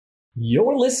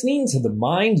You're listening to the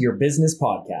Mind Your Business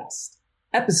podcast,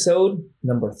 episode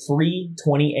number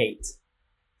 328.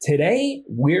 Today,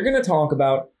 we're going to talk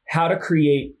about how to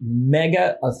create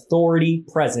mega authority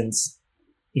presence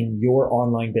in your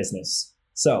online business.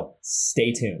 So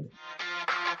stay tuned.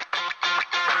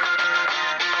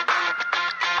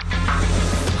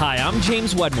 Hi, I'm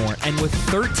James Wedmore, and with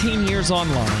 13 years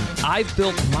online, I've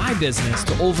built my business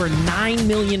to over $9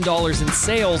 million in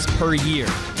sales per year.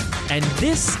 And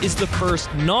this is the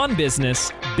first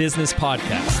non-business business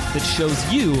podcast that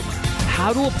shows you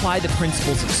how to apply the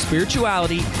principles of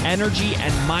spirituality, energy,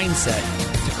 and mindset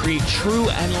to create true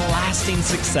and lasting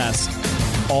success,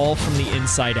 all from the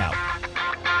inside out.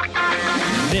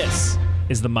 This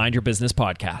is the Mind Your Business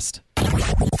podcast.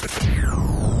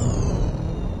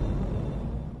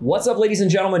 What's up, ladies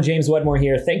and gentlemen? James Wedmore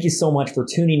here. Thank you so much for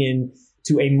tuning in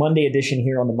to a Monday edition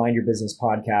here on the Mind Your Business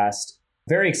podcast.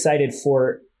 Very excited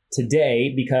for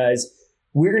today because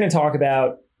we're going to talk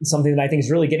about something that I think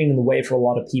is really getting in the way for a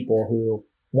lot of people who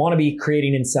want to be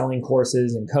creating and selling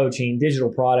courses and coaching,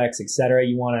 digital products, etc.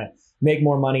 You want to make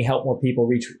more money, help more people,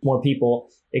 reach more people.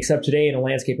 Except today in the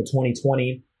landscape of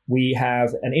 2020, we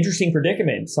have an interesting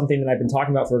predicament, something that I've been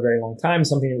talking about for a very long time,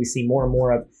 something that we see more and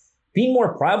more of being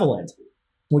more prevalent,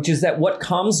 which is that what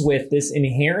comes with this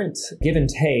inherent give and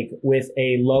take with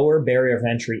a lower barrier of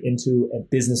entry into a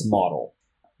business model.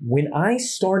 When I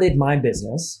started my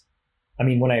business,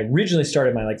 when I originally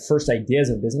started my first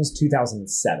ideas of business,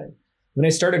 2007. When I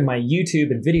started my YouTube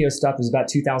and video stuff, it was about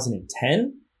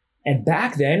 2010. And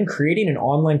back then, creating an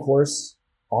online course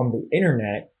on the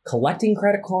internet, collecting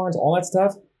credit cards, all that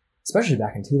stuff, especially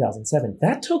back in 2007,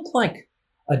 that took like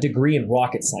a degree in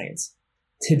rocket science.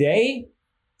 Today,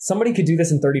 somebody could do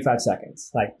this in 35 seconds.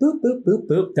 Like boop, boop, boop,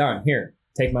 boop, done. Here,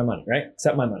 take my money, right?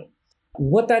 Accept my money.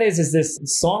 What that is this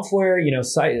software,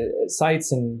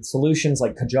 sites and solutions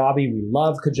like Kajabi. We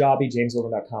love Kajabi,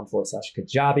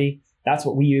 jameswilder.com/Kajabi. That's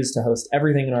what we use to host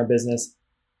everything in our business,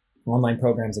 online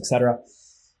programs, etc.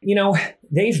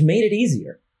 They've made it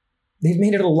easier. They've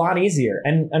made it a lot easier.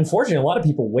 And unfortunately, a lot of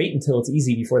people wait until it's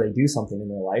easy before they do something in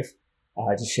their life.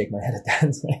 I just shake my head at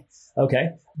that.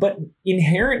 Okay. But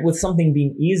inherent with something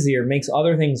being easier makes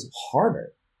other things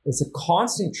harder. It's a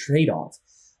constant trade-off.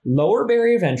 Lower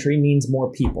barrier of entry means more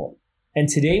people. And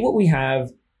today what we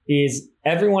have is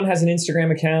everyone has an Instagram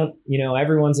account.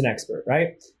 Everyone's an expert,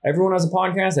 right? Everyone has a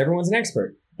podcast. Everyone's an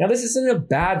expert. Now, this isn't a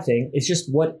bad thing. It's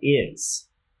just what is.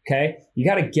 Okay. You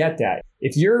got to get that.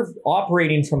 If you're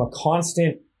operating from a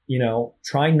constant,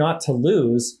 trying not to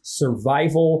lose,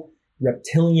 survival,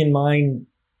 reptilian mind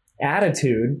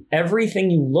attitude, everything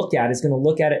you look at is going to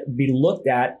be looked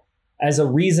at as a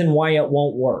reason why it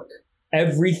won't work.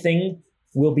 Everything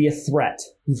will be a threat.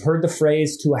 You've heard the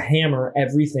phrase, to a hammer,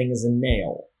 everything is a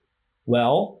nail.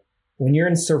 Well, when you're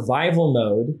in survival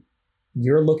mode,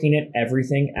 you're looking at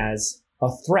everything as a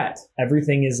threat.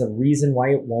 Everything is a reason why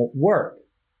it won't work.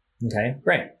 Okay,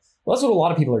 great. Well, that's what a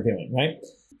lot of people are doing, right?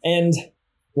 And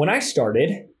when I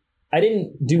started, I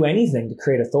didn't do anything to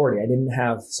create authority. I didn't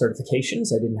have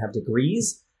certifications. I didn't have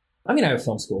degrees. I have a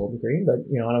film school degree, but,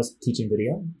 I was teaching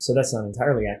video, so that's not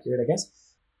entirely accurate, I guess.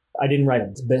 I didn't write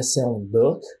a best-selling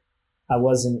book. I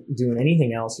wasn't doing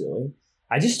anything else, really.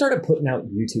 I just started putting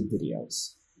out YouTube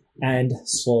videos. And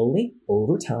slowly,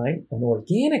 over time, and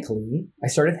organically, I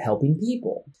started helping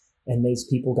people. And these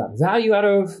people got value out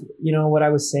of, what I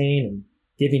was saying and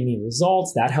giving me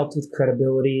results. That helped with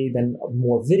credibility. Then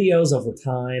more videos over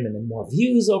time, and then more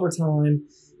views over time.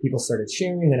 People started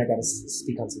sharing. Then I got to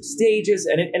speak on some stages,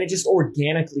 and it just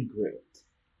organically grew.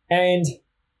 And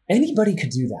anybody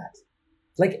could do that.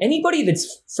 Like anybody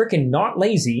that's freaking not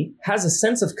lazy, has a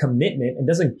sense of commitment and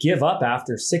doesn't give up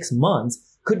after 6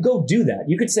 months could go do that.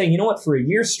 You could say, you know what, for a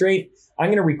year straight, I'm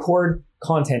going to record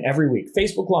content every week.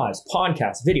 Facebook Lives,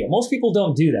 podcasts, video. Most people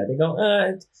don't do that. They go,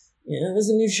 there's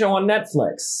a new show on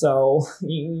Netflix. So,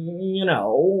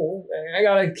 I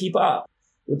got to keep up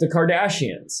with the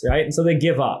Kardashians, right? And so they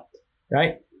give up,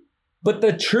 right? But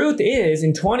the truth is,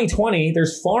 in 2020,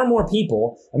 there's far more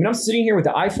people. I'm sitting here with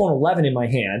the iPhone 11 in my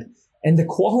hand, and the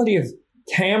quality of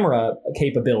camera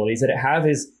capabilities that it have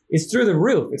is through the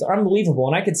roof. It's unbelievable.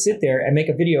 And I could sit there and make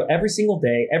a video every single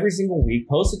day, every single week,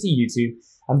 post it to YouTube.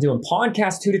 I'm doing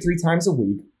podcasts 2 to 3 times a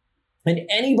week. And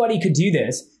anybody could do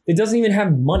this that doesn't even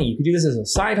have money. You could do this as a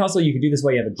side hustle. You could do this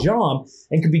while you have a job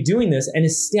and could be doing this and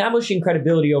establishing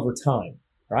credibility over time,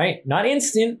 right? Not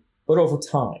instant, but over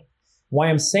time. Why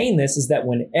I'm saying this is that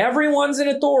when everyone's an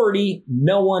authority,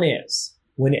 no one is.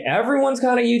 When everyone's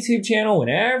got a YouTube channel, when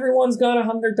everyone's got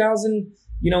 100,000,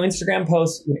 Instagram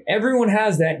posts, when everyone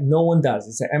has that, no one does.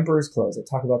 It's the emperor's clothes. I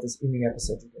talk about this in the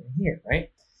episode you're going to hear,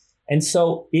 right? And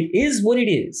so it is what it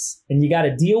is. And you got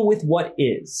to deal with what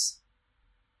is.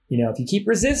 If you keep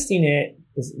resisting it,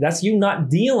 that's you not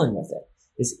dealing with it.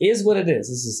 This is what it is.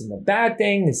 This isn't a bad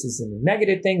thing. This isn't a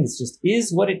negative thing. This just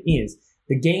is what it is.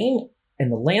 The game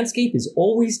and the landscape is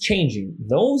always changing.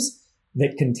 Those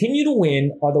that continue to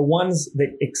win are the ones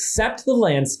that accept the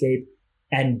landscape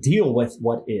and deal with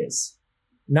what is.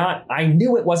 Not, I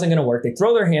knew it wasn't going to work. They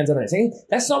throw their hands up and say,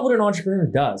 that's not what an entrepreneur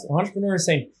does. An entrepreneur is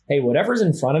saying, hey, whatever's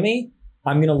in front of me,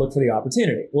 I'm going to look for the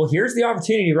opportunity. Well, here's the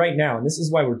opportunity right now. And this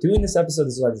is why we're doing this episode.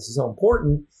 This is why this is so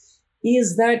important,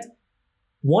 is that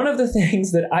one of the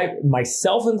things that I,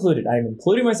 myself included, I am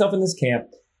including myself in this camp,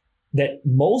 that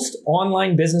most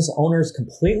online business owners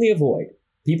completely avoid,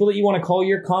 people that you want to call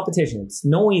your competition, it's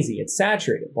no easy, it's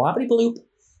saturated, bloppity bloop,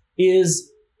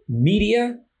 is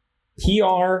media,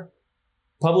 PR,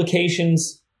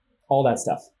 publications, all that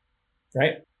stuff,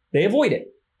 right? They avoid it.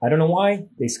 I don't know why.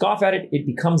 They scoff at it. It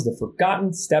becomes the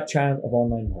forgotten stepchild of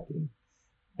online marketing.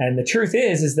 And the truth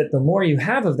is that the more you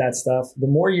have of that stuff, the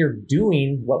more you're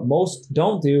doing what most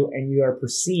don't do, and you are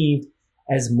perceived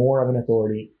as more of an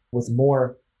authority with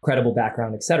more credible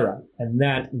background, etc. And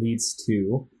that leads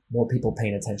to more people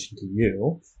paying attention to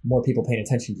you. More people paying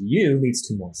attention to you leads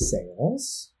to more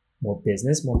sales, more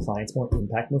business, more clients, more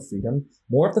impact, more freedom,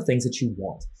 more of the things that you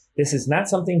want. This is not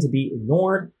something to be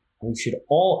ignored. We should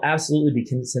all absolutely be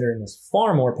considering this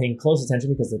far more, paying close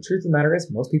attention, because the truth of the matter is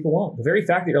most people won't. The very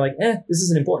fact that you're like, this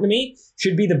isn't important to me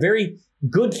should be the very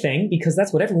good thing, because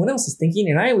that's what everyone else is thinking.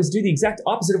 And I always do the exact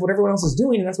opposite of what everyone else is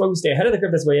doing. And that's why we stay ahead of the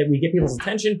curve. That's why we get people's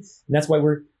attention. And that's why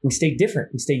we stay different.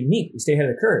 We stay unique. We stay ahead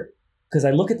of the curve. Because I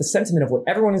look at the sentiment of what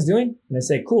everyone is doing and I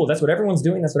say, cool, that's what everyone's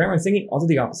doing. That's what everyone's thinking. I'll do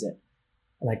the opposite.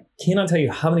 And I cannot tell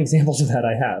you how many examples of that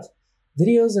I have.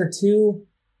 Videos are too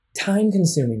time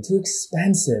consuming, too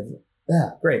expensive.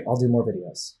 Great. I'll do more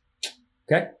videos.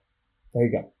 Okay. There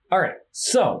you go. All right.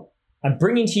 So I'm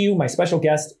bringing to you my special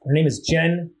guest. Her name is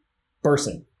Jen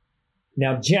Berson.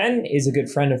 Now, Jen is a good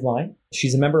friend of mine.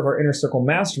 She's a member of our Inner Circle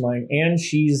Mastermind, and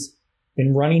she's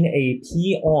been running a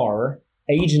PR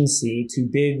agency to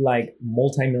big, like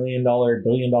multi-million-dollar,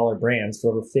 billion-dollar brands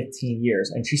for over 15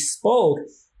 years. And she spoke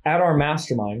at our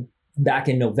mastermind back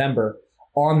in November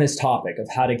on this topic of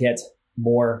how to get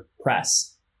more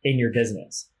press in your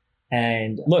business.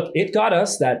 And look, it got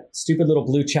us that stupid little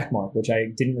blue check mark, which I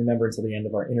didn't remember until the end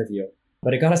of our interview.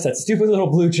 But it got us that stupid little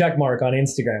blue check mark on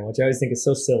Instagram, which I always think is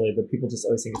so silly, but people just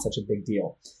always think it's such a big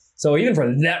deal. So even for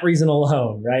that reason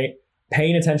alone, right,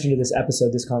 paying attention to this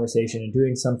episode, this conversation, and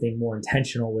doing something more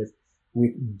intentional with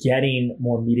getting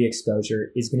more media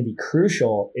exposure is going to be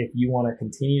crucial if you want to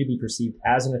continue to be perceived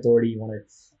as an authority. You want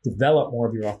to develop more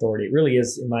of your authority. It really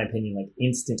is, in my opinion, like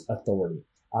instant authority.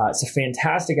 It's a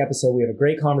fantastic episode. We have a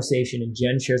great conversation, and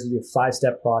Jen shares with you a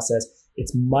 5-step process.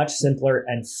 It's much simpler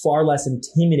and far less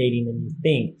intimidating than you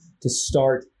think to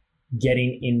start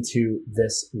getting into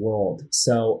this world.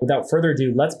 So without further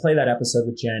ado, let's play that episode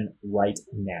with Jen right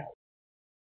now.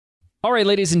 All right,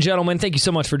 ladies and gentlemen, thank you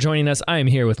so much for joining us. I am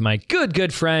here with my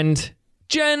good friend,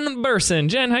 Jen Berson.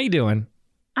 Jen, how you doing?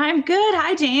 I'm good.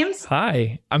 Hi, James.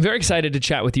 Hi. I'm very excited to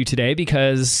chat with you today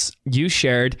because you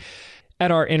shared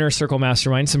at our Inner Circle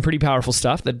Mastermind some pretty powerful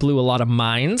stuff that blew a lot of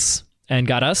minds and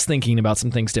got us thinking about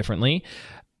some things differently.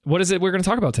 What is it we're going to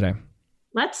talk about today?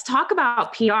 Let's talk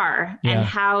about PR and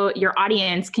how your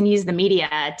audience can use the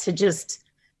media to just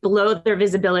blow their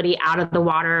visibility out of the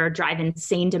water, drive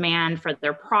insane demand for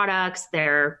their products,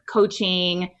 their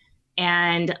coaching,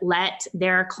 and let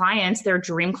their clients, their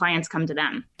dream clients, come to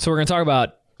them. So we're going to talk about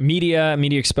media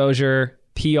exposure,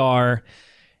 PR.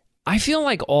 I feel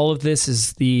like all of this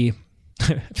is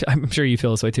I'm sure you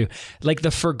feel this way too, like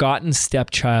the forgotten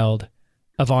stepchild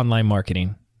of online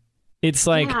marketing. It's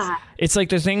like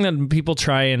the thing that people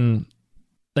try and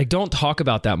like don't talk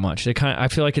about that much. I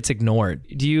feel like it's ignored.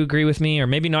 Do you agree with me? Or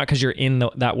maybe not because you're in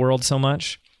that world so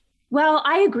much? Well,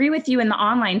 I agree with you in the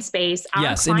online space.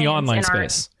 Yes, in the online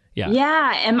space.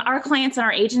 Yeah. And our clients in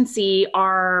our agency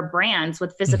are brands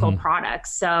with physical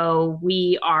products. So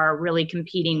we are really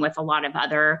competing with a lot of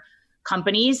other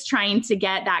companies trying to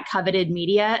get that coveted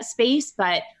media space.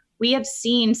 But we have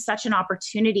seen such an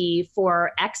opportunity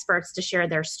for experts to share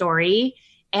their story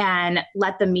and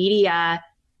let the media,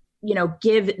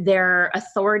 give their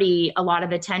authority a lot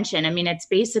of attention. I mean, it's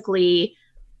basically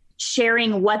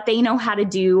sharing what they know how to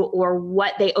do or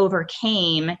what they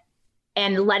overcame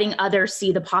and letting others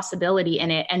see the possibility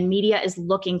in it. And media is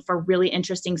looking for really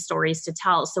interesting stories to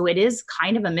tell. So it is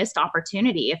kind of a missed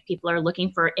opportunity if people are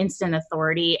looking for instant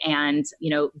authority and,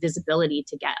 visibility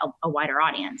to get a wider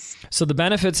audience. So the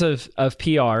benefits of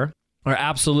PR are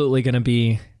absolutely going to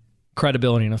be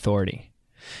credibility and authority.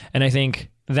 And I think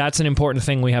that's an important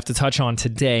thing we have to touch on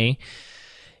today,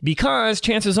 because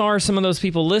chances are some of those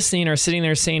people listening are sitting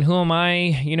there saying, who am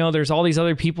I? There's all these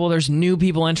other people. There's new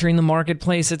people entering the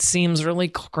marketplace. It seems really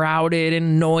crowded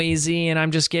and noisy, and I'm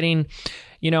just getting,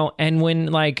 and when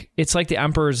it's like the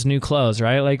emperor's new clothes,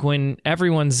 right? Like when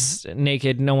everyone's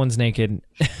naked, no one's naked.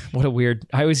 I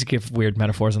always give weird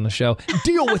metaphors on the show.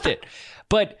 Deal with it.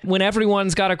 But when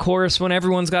everyone's got a course, when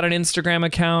everyone's got an Instagram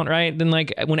account, right? Then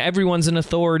when everyone's an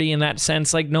authority in that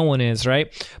sense, no one is, right?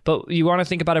 But you want to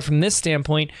think about it from this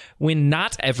standpoint, when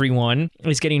not everyone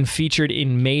is getting featured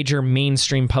in major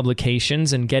mainstream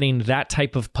publications and getting that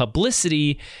type of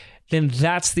publicity, then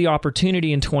that's the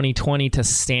opportunity in 2020 to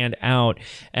stand out.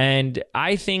 And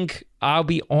I think I'll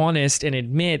be honest and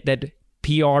admit that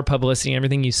PR, publicity, and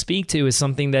everything you speak to is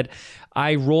something that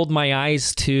I rolled my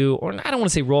eyes to, or I don't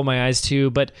want to say roll my eyes to,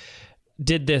 but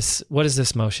did this, what is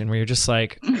this motion where you're just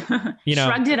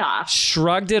shrugged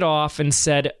it off and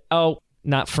said, oh,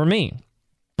 not for me.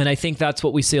 And I think that's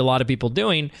what we see a lot of people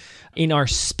doing in our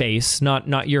space,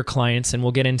 not your clients. And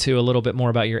we'll get into a little bit more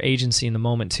about your agency in the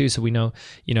moment too. So we know,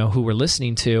 who we're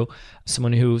listening to.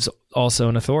 Someone who's also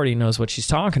an authority knows what she's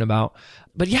talking about.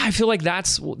 But yeah, I feel like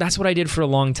that's what I did for a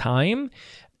long time.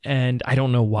 And I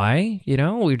don't know why,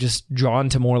 we're just drawn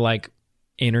to more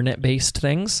internet-based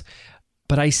things.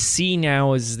 But I see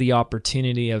now as the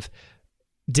opportunity of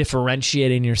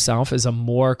differentiating yourself as a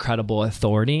more credible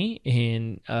authority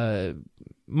in a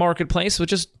marketplace,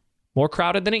 which is more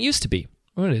crowded than it used to be.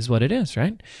 Well, it is what it is,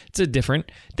 right? It's a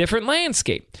different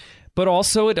landscape. But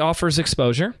also it offers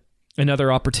exposure and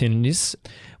other opportunities,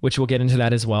 which we'll get into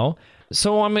that as well.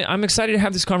 So I'm excited to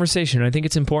have this conversation. I think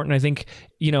it's important. I think,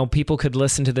 people could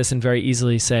listen to this and very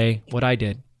easily say, what I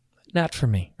did, not for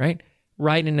me, right?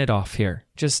 Writing it off here.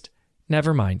 Just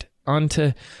never mind. On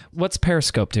to what's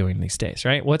Periscope doing these days,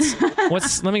 right? What's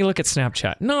let me look at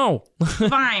Snapchat. No.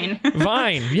 Vine.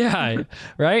 Vine. Yeah.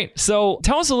 Right. So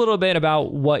tell us a little bit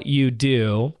about what you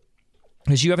do,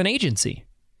 because you have an agency.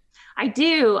 I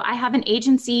do. I have an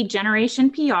agency,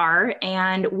 Generation PR,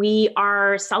 and we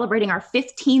are celebrating our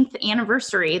 15th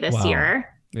anniversary this year.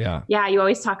 Yeah. Yeah. You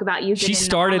always talk about you. She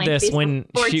started this when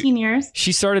 14 years.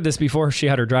 She started this before she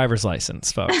had her driver's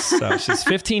license, folks. So she's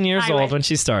 15 years old when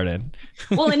she started.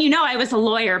 Well, and I was a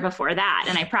lawyer before that,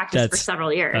 and I practiced for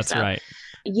several years. That's right.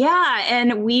 Yeah.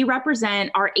 And we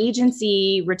represent our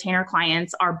agency retainer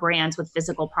clients, our brands with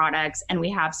physical products, and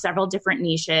we have several different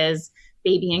niches: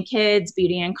 baby and kids,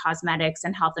 beauty and cosmetics,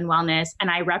 and health and wellness. And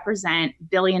I represent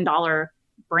billion-dollar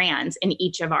brands in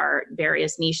each of our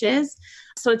various niches.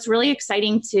 So it's really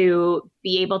exciting to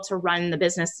be able to run the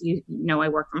business. I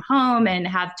work from home and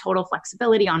have total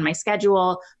flexibility on my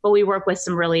schedule, but we work with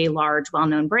some really large,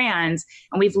 well-known brands.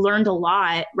 And we've learned a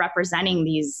lot representing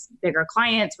these bigger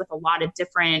clients with a lot of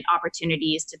different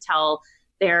opportunities to tell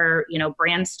their,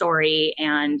 brand story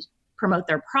and promote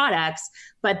their products.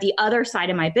 But the other side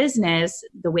of my business,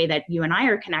 the way that you and I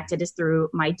are connected, is through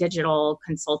my digital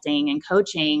consulting and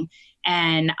coaching.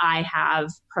 And I have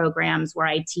programs where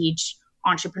I teach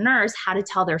entrepreneurs how to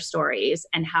tell their stories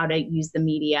and how to use the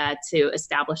media to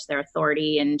establish their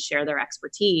authority and share their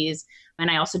expertise.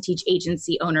 And I also teach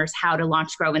agency owners how to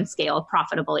launch, grow, and scale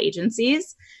profitable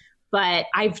agencies. But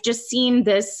I've just seen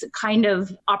this kind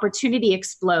of opportunity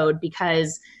explode,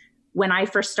 because when I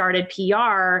first started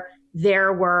PR,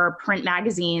 there were print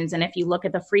magazines. And if you look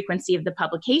at the frequency of the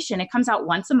publication, it comes out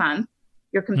once a month.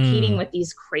 You're competing with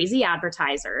these crazy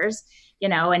advertisers,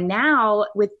 and now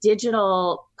with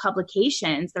digital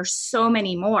publications, there's so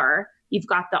many more. You've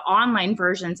got the online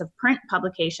versions of print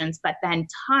publications, but then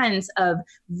tons of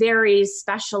very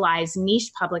specialized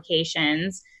niche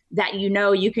publications that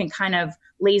you can kind of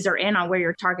laser in on where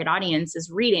your target audience is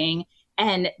reading.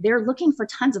 And they're looking for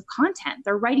tons of content.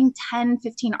 They're writing 10,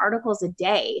 15 articles a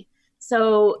day.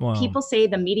 So people say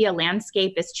the media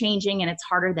landscape is changing and it's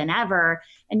harder than ever.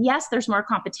 And yes, there's more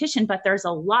competition, but there's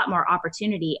a lot more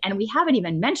opportunity. And we haven't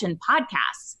even mentioned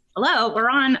podcasts. Hello, we're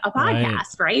on a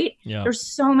podcast, right? Yeah. There's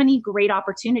so many great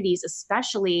opportunities,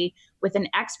 especially with an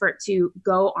expert, to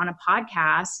go on a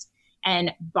podcast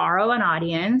and borrow an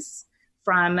audience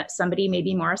from somebody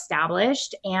maybe more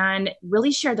established and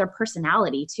really share their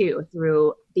personality too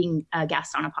through being a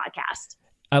guest on a podcast.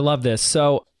 I love this.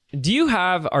 So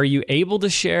are you able to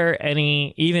share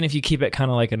any, even if you keep it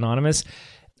kind of anonymous,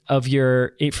 from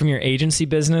your agency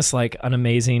business, like an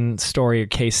amazing story or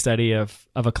case study of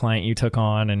a client you took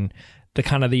on and the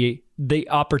kind of the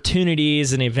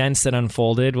opportunities and events that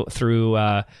unfolded through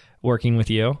working with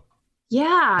you?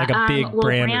 Yeah. Like a big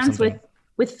brand or something.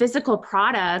 with physical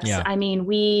products, I mean,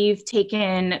 we've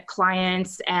taken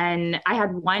clients, and I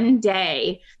had one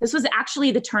day, this was actually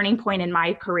the turning point in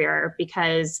my career,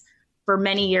 because for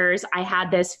many years I had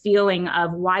this feeling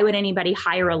of, why would anybody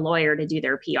hire a lawyer to do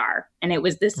their PR? And it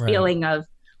was this feeling of,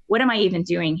 what am I even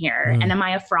doing here? And am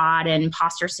I a fraud? And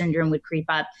imposter syndrome would creep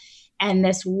up. And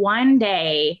this one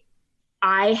day,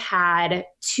 I had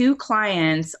 2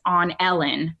 clients on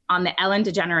Ellen, on the Ellen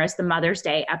DeGeneres, the Mother's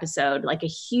Day episode, like a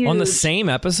huge... On the same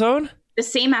episode? The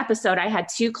same episode. I had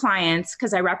 2 clients,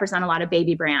 because I represent a lot of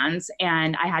baby brands,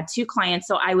 and I had 2 clients.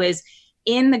 So I was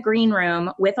in the green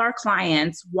room with our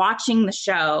clients, watching the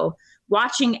show,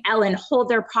 watching Ellen hold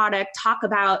their product, talk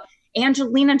about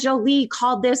Angelina Jolie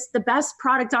called this the best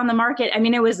product on the market. I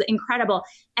mean, it was incredible.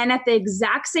 And at the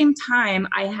exact same time,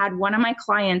 I had one of my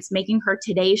clients making her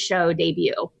Today Show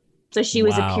debut. So she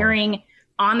was appearing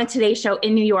on the Today Show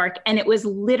in New York. And it was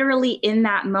literally in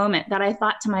that moment that I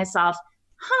thought to myself,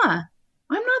 I'm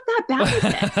not that bad at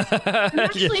this. I'm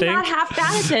actually not half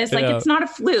bad at this. Like, it's not a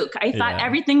fluke. I thought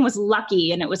everything was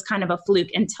lucky, and it was kind of a fluke.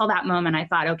 Until that moment, I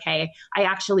thought, okay, I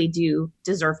actually do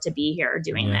deserve to be here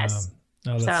doing this.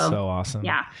 Oh, that's so awesome.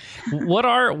 Yeah. What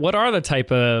are the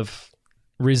type of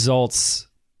results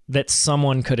that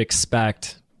someone could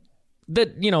expect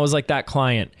that, is like that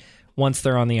client once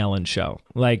they're on the Ellen show?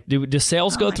 Like, do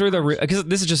sales go through the roof? Because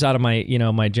this is just out of my,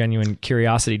 my genuine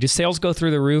curiosity. Do sales go through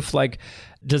the roof? Like,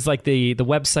 does like the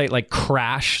website like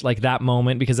crash like that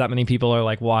moment because that many people are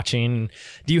like watching?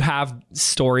 Do you have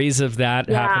stories of that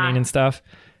happening and stuff?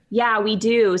 Yeah, we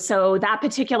do. So that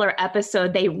particular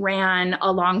episode, they ran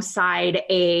alongside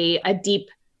a deep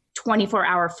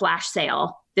 24-hour flash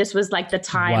sale. This was like the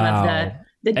time of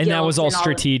the and that was all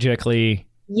strategically.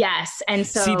 Yes. And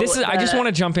so see, this is, I just want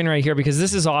to jump in right here, because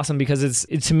this is awesome, because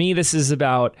to me,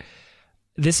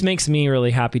 this makes me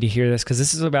really happy to hear this, because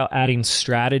this is about adding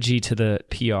strategy to the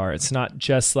PR. It's not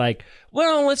just like,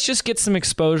 well, let's just get some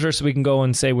exposure so we can go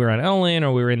and say we're on Ellen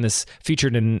or we were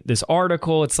featured in this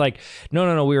article. It's like,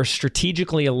 no. We are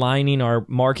strategically aligning our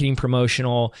marketing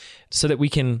promotional so that we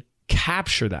can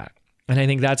capture that. And I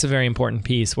think that's a very important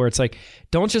piece, where it's like,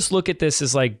 don't just look at this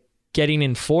as like getting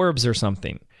in Forbes or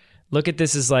something. Look at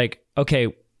this as like, okay,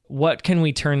 what can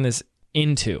we turn this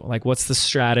into? Like, what's the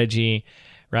strategy?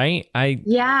 Right? I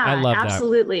love that.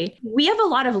 Absolutely. We have a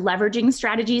lot of leveraging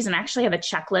strategies, and actually have a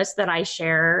checklist that I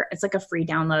share. It's like a free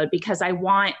download, because I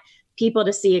want people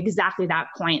to see exactly that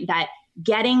point, that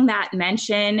getting that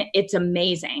mention, it's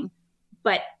amazing.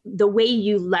 But the way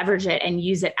you leverage it and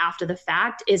use it after the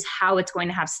fact is how it's going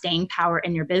to have staying power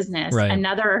in your business. Right.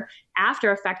 Another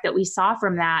after effect that we saw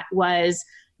from that was,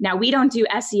 now we don't do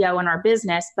SEO in our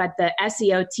business, but the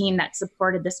SEO team that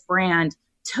supported this brand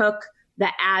took the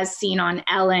as seen on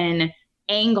Ellen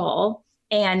angle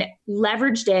and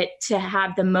leveraged it to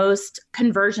have the most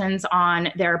conversions on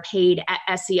their paid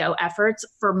SEO efforts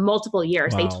for multiple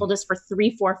years. Wow. They told us for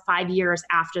 3, 4, 5 years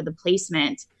after the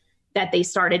placement that they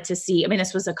started to see, I mean,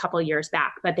 this was a couple of years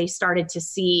back, but they started to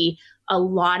see a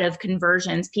lot of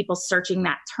conversions, people searching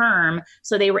that term.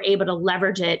 So they were able to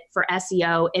leverage it for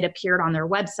SEO. It appeared on their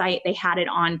website. They had it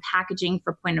on packaging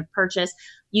for point of purchase.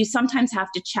 You sometimes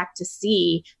have to check to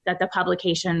see that the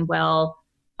publication will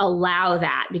allow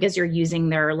that, because you're using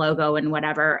their logo and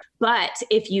whatever. But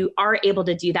if you are able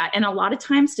to do that, and a lot of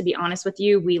times, to be honest with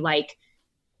you,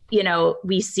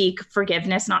 we seek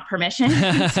forgiveness, not permission.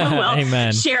 So we'll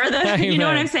Amen. Share the, Amen. You know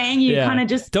what I'm saying? You kind of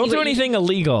just don't do anything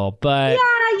illegal, but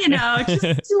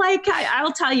just like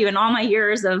I'll tell you, in all my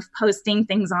years of posting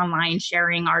things online,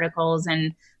 sharing articles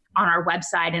and on our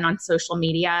website and on social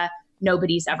media,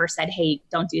 nobody's ever said, hey,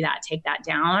 don't do that, take that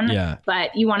down. Yeah.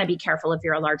 But you want to be careful if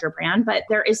you're a larger brand. But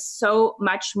there is so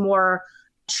much more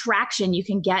traction you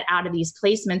can get out of these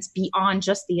placements beyond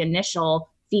just the initial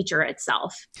feature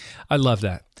itself. I love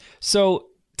that. So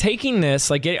taking this,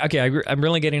 like, okay, I'm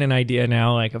really getting an idea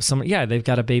now, like, of someone, they've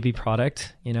got a baby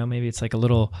product, maybe it's like a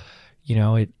little,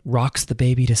 it rocks the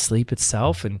baby to sleep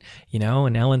itself. And,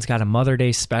 and Ellen's got a Mother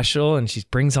Day special and she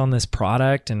brings on this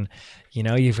product, and,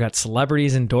 you've got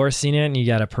celebrities endorsing it, and you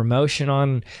got a promotion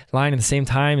online at the same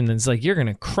time. And then it's like, you're going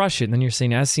to crush it. And then you're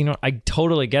saying, I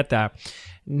totally get that.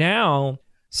 Now,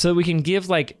 so we can give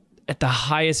like at the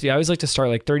highest view, I always like to start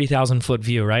like 30,000 foot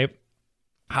view, right?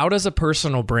 How does a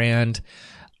personal brand,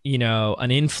 an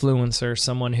influencer,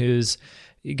 someone who's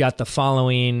got the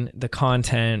following, the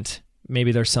content,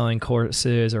 maybe they're selling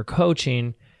courses or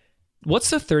coaching, what's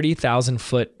the 30,000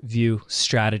 foot view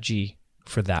strategy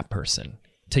for that person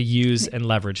to use and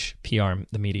leverage PR,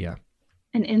 the media?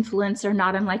 an influencer,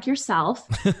 not unlike yourself.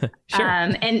 Sure.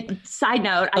 And side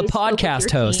note, a podcast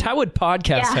host. How would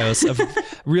podcast hosts of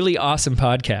really awesome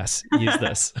podcasts use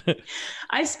this?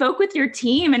 I spoke with your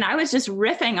team and I was just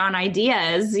riffing on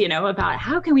ideas, about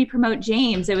how can we promote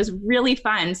James? It was really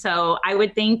fun. So I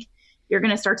would think you're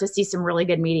going to start to see some really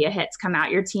good media hits come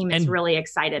out. Your team is really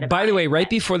excited about it. By the way, right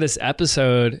before this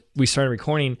episode, we started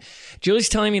recording, Julie's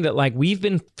telling me that we've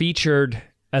been featured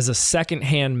as a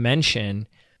secondhand mention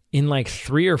in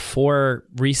 3 or 4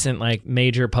 recent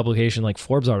major publication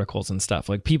Forbes articles and stuff.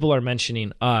 People are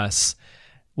mentioning us,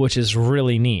 which is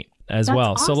really neat as That's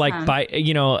well. awesome. So by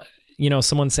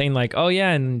someone saying oh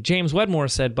yeah, and James Wedmore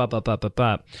said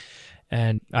blah.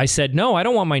 And I said, no, I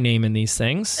don't want my name in these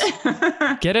things.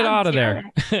 Get it out of there.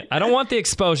 I don't want the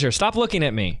exposure. Stop looking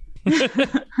at me.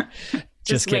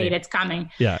 Just kidding. Wait, it's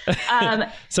coming. Yeah.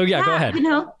 So yeah, go ahead.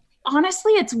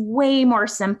 Honestly, it's way more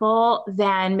simple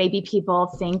than maybe people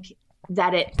think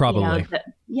that it probably.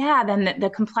 Than the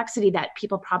complexity that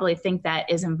people probably think that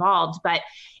is involved. But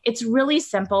it's really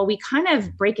simple. We kind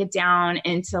of break it down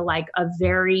into a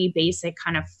very basic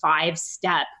kind of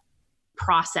 5-step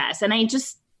process. And I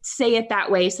just say it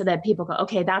that way so that people go,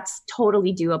 okay, that's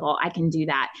totally doable. I can do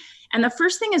that. And the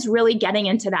first thing is really getting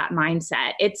into that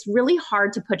mindset. It's really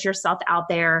hard to put yourself out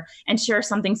there and share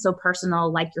something so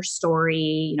personal like your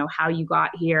story, how you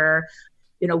got here,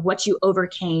 what you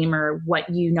overcame or what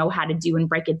you know how to do, and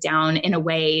break it down in a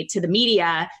way to the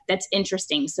media that's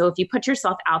interesting. So if you put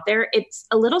yourself out there, it's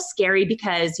a little scary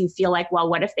because you feel well,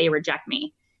 what if they reject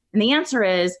me? And the answer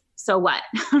is, so what?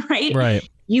 Right.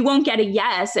 You won't get a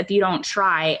yes if you don't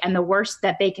try. And the worst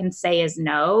that they can say is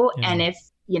no. Yeah. And if,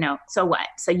 so what?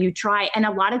 So you try. And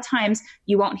a lot of times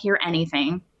you won't hear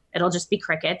anything. It'll just be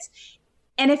crickets.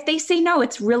 And if they say no,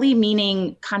 it's really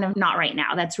meaning kind of not right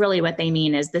now. That's really what they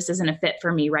mean, is this isn't a fit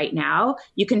for me right now.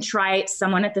 You can try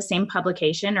someone at the same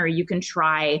publication, or you can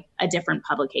try a different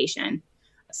publication.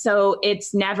 So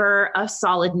it's never a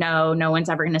solid no. No one's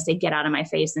ever going to say, get out of my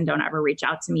face and don't ever reach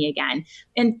out to me again.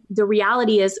 And the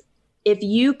reality is, if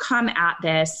you come at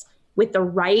this with the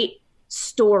right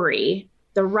story,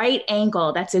 the right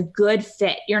angle, that's a good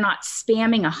fit. You're not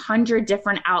spamming 100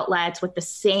 different outlets with the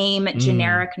same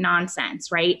generic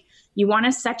nonsense, right? You want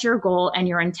to set your goal and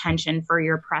your intention for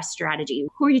your press strategy.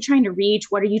 Who are you trying to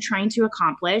reach? What are you trying to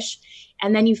accomplish?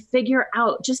 And then you figure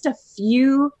out just a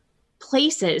few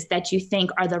places that you think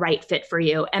are the right fit for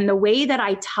you. And the way that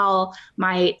I tell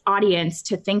my audience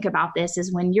to think about this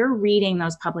is, when you're reading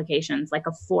those publications like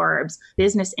a Forbes,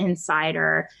 Business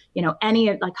Insider,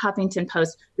 any like Huffington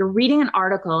Post, you're reading an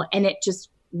article and it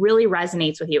just really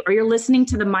resonates with you. Or you're listening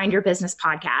to the Mind Your Business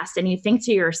podcast and you think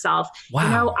to yourself,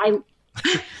 wow. What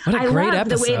a I great love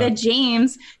episode. The way that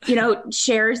James,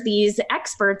 shares these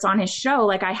experts on his show.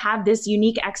 I have this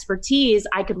unique expertise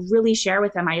I could really share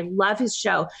with him. I love his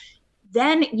show.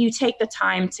 Then you take the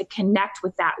time to connect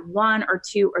with that 1 or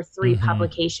 2 or 3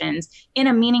 publications in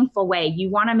a meaningful way. You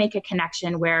want to make a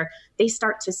connection where they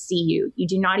start to see you. You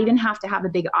do not even have to have a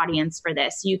big audience for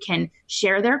this. You can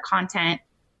share their content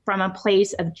from a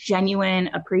place of genuine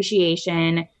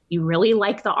appreciation. You really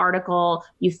like the article.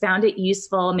 You found it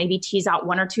useful. Maybe tease out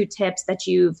 1 or 2 tips that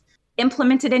you've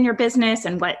implemented in your business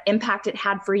and what impact it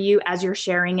had for you as you're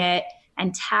sharing it,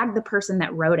 and tag the person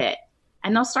that wrote it.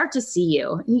 And they'll start to see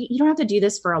you. You don't have to do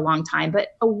this for a long time, but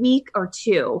a week or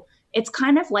 2, it's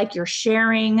kind of like you're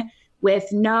sharing with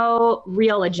no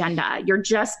real agenda. You're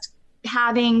just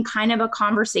having kind of a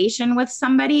conversation with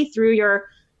somebody through your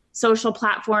social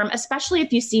platform, especially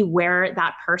if you see where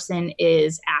that person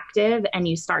is active and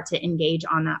you start to engage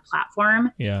on that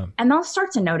platform. Yeah. And they'll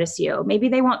start to notice you. Maybe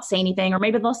they won't say anything, or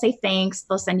maybe they'll say thanks.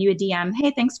 They'll send you a DM.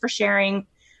 Hey, thanks for sharing.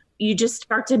 You just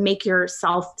start to make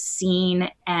yourself seen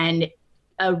and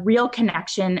a real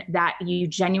connection that you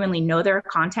genuinely know their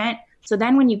content. So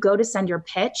then when you go to send your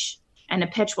pitch, and a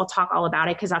pitch, we'll talk all about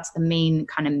it because that's the main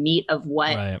kind of meat of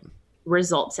what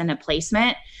results in a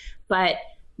placement. But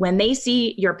when they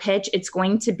see your pitch, it's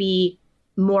going to be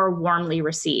more warmly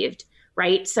received,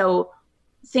 right? So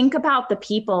think about the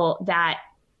people that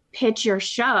pitch your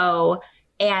show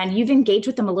and you've engaged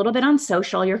with them a little bit on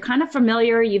social. You're kind of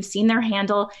familiar. You've seen their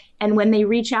handle. And when they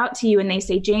reach out to you and they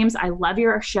say, James, I love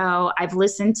your show. I've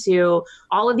listened to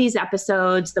all of these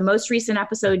episodes. The most recent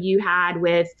episode you had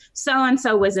with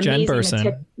so-and-so was amazing.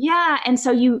 Berson. Yeah. And so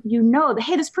you know that,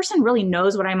 hey, this person really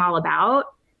knows what I'm all about.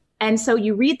 And so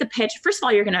you read the pitch. First of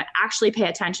all, you're going to actually pay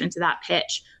attention to that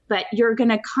pitch, but you're going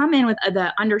to come in with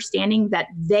the understanding that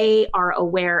they are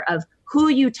aware of who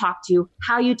you talk to,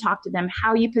 how you talk to them,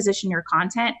 how you position your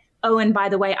content. oh, and by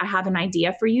the way, I have an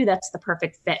idea for you that's the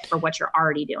perfect fit for what you're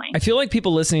already doing. I feel like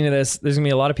people listening to this, there's gonna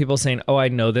be a lot of people saying, oh, I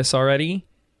know this already.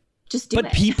 Just do it.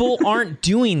 But people aren't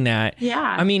doing that. Yeah.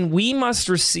 I mean, we must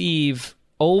receive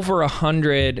over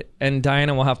 100, and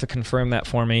Diana will have to confirm that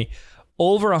for me,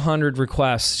 over 100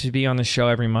 requests to be on the show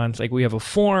every month. Like, we have a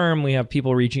forum, we have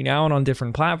people reaching out on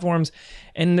different platforms,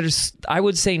 and there's, I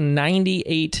would say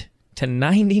 98 to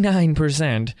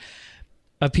 99%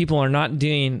 of people are not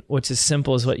doing what's as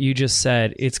simple as what you just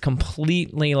said. It's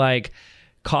completely like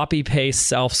copy paste,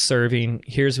 self-serving.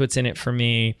 Here's what's in it for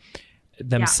me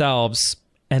themselves.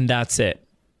 And that's it.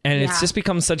 And it's just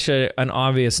become such an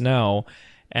obvious no.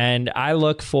 And I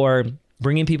look for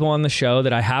bringing people on the show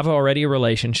that I have already a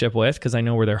relationship with, because I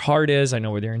know where their heart is, I know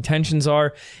where their intentions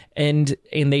are, and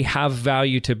they have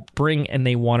value to bring, and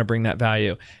they want to bring that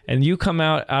value. And you come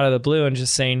out of the blue and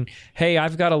just saying, hey,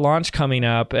 I've got a launch coming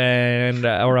up, and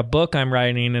or a book I'm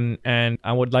writing, and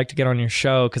I would like to get on your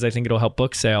show because I think it'll help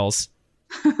book sales.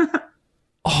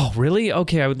 Oh, really?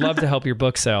 Okay, I would love to help your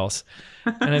book sales.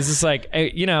 And it's just like,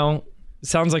 you know, it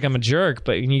sounds like I'm a jerk,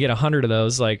 but when you get 100 of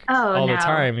those, like all the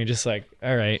time, you're just like,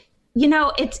 all right. You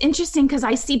know, it's interesting because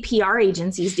I see PR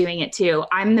agencies doing it too.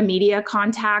 I'm the media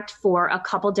contact for a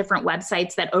couple different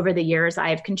websites that over the years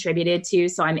I've contributed to.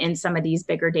 So I'm in some of these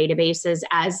bigger databases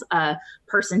as a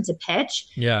person to pitch.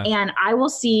 Yeah. And I will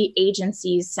see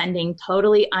agencies sending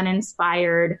totally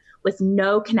uninspired, with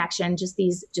no connection, just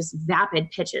vapid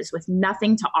pitches with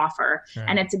nothing to offer. Right.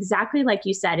 And it's exactly like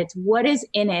you said, it's what is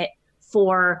in it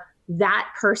for that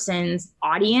person's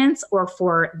audience or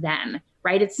for them,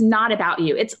 right? It's not about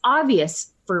you. It's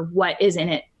obvious for what is in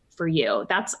it for you.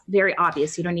 That's very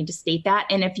obvious. You don't need to state that.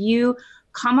 And if you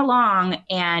come along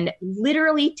and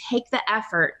literally take the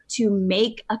effort to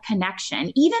make a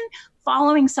connection, even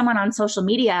following someone on social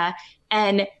media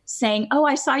and saying, oh,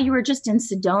 I saw you were just in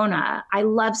Sedona. I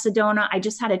love Sedona. I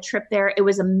just had a trip there. It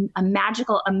was a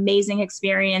magical, amazing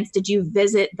experience. Did you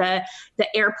visit the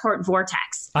airport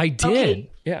vortex? I did.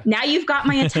 Okay. Yeah. Now you've got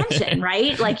my attention,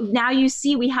 right? Like now you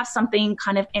see we have something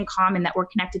kind of in common that we're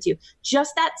connected to.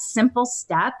 Just that simple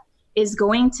step is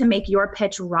going to make your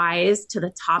pitch rise to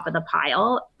the top of the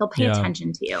pile. They'll pay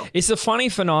attention to you. It's a funny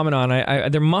phenomenon.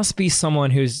 There must be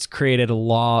someone who's created a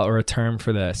law or a term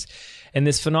for this. And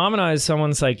this phenomenon is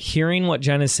someone's like hearing what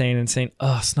Jen is saying and saying,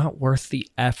 oh, it's not worth the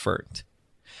effort.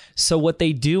 So what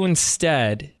they do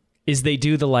instead is they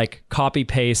do the like copy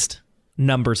paste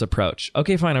numbers approach.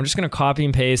 Okay, fine. I'm just going to copy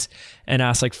and paste and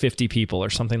ask like 50 people or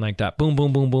something like that. Boom,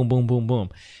 boom, boom, boom, boom, boom, boom.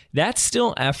 That's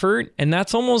still effort. And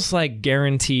that's almost like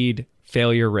guaranteed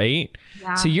failure rate.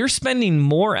 Yeah. So you're spending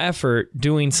more effort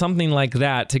doing something like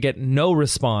that to get no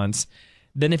response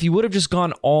than if you would have just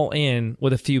gone all in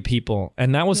with a few people.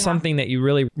 And that was something that you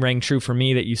really rang true for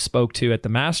me that you spoke to at the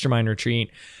mastermind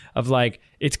retreat of like,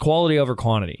 it's quality over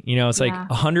quantity. You know, it's like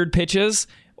 100 pitches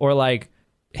or like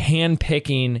hand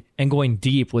picking and going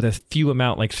deep with a few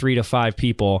amount, like 3 to 5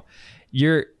 people.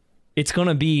 It's going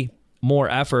to be more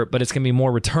effort, but it's going to be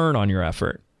more return on your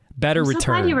effort. Better return.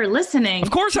 So glad you were listening.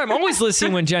 Of course, I'm always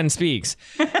listening when Jen speaks,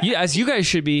 as you guys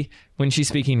should be when she's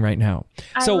speaking right now.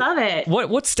 So I love it.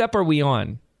 What step are we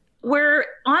on? We're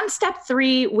on step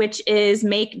 3, which is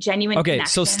make genuine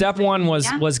connections. So step 1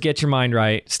 was get your mind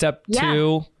right. Step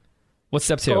 2, what's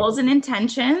step 2? Goals and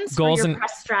intentions for your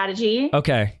press strategy.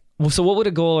 Okay. Well, so what would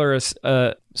a goal or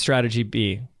a strategy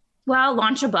be? Well,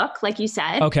 launch a book, like you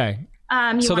said. Okay.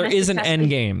 So there is an end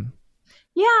game.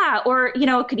 Yeah. Or, you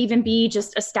know, it could even be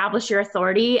just establish your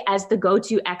authority as the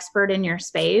go-to expert in your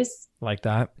space. Like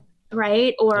that.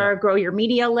 Right. Or grow your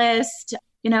media list.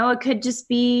 You know, it could just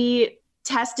be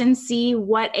test and see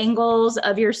what angles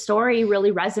of your story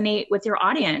really resonate with your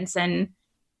audience and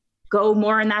go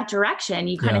more in that direction.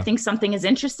 You kind of think something is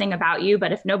interesting about you,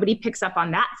 but if nobody picks up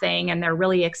on that thing and they're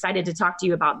really excited to talk to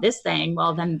you about this thing,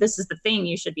 well, then this is the thing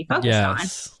you should be focused on.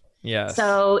 Yes.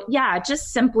 So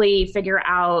just simply figure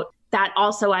out that.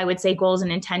 Also, I would say goals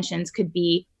and intentions could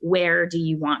be, where do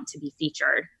you want to be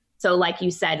featured? So like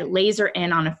you said, laser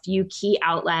in on a few key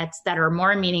outlets that are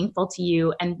more meaningful to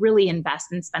you and really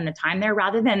invest and spend the time there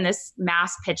rather than this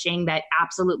mass pitching that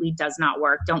absolutely does not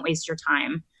work. Don't waste your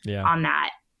time on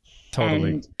that.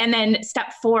 Totally. And then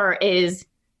step 4 is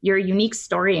your unique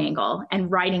story angle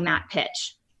and writing that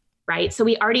pitch, right? So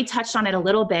we already touched on it a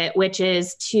little bit, which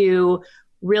is to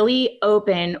really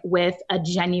open with a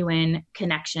genuine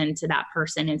connection to that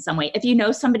person in some way. If you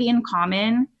know somebody in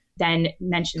common, then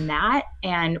mention that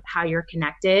and how you're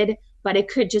connected. But it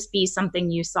could just be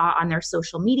something you saw on their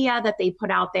social media that they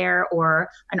put out there, or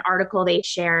an article they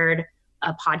shared,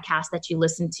 a podcast that you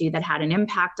listened to that had an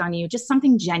impact on you, just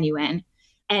something genuine.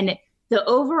 And the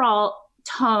overall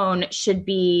tone should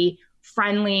be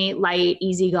friendly, light,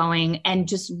 easygoing, and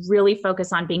just really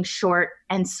focus on being short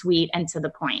and sweet and to the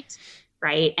point,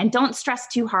 right? And don't stress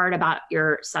too hard about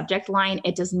your subject line.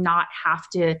 It does not have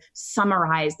to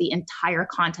summarize the entire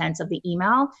contents of the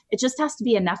email. It just has to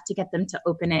be enough to get them to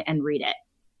open it and read it.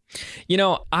 You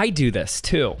know, I do this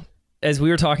too. As we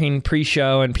were talking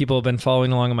pre-show and people have been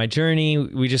following along on my journey,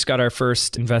 we just got our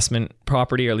first investment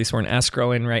property, or at least we're in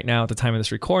escrow in right now at the time of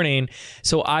this recording.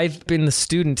 So I've been the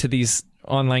student to these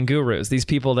online gurus, these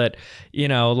people that, you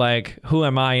know, like, who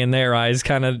am I in their eyes,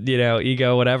 kind of, you know,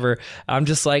 ego, whatever. I'm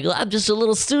just like, well, I'm just a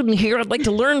little student here. I'd like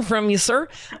to learn from you, sir.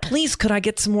 Please, could I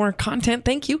get some more content?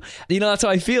 Thank you. You know, that's how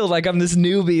I feel. Like I'm this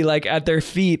newbie, like at their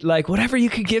feet, like whatever you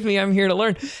could give me, I'm here to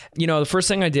learn. You know, the first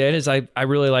thing I did is I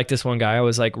really liked this one guy. I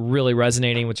was like really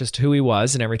resonating with just who he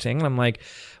was and everything. And I'm like,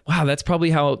 wow, that's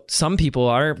probably how some people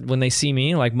are when they see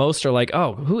me. Like most are like,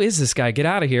 oh, who is this guy? Get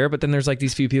out of here. But then there's like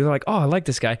these few people like, oh, I like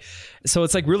this guy. So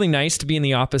it's like really nice to be in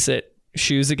the opposite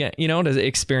shoes again, you know, to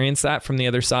experience that from the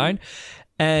other side.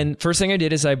 And first thing I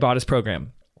did is I bought his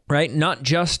program, right? Not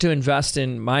just to invest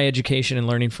in my education and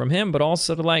learning from him, but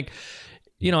also to like,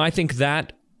 you know, I think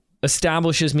that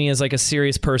establishes me as like a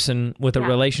serious person with a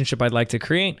relationship I'd like to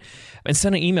create, and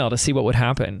sent an email to see what would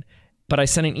happen. But I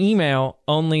sent an email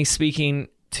only speaking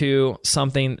to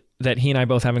something that he and I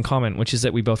both have in common, which is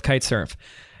that we both kite surf.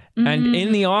 Mm-hmm. And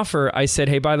in the offer, I said,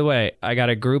 hey, by the way, I got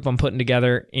a group I'm putting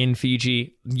together in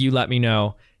Fiji. You let me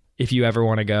know if you ever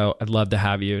want to go. I'd love to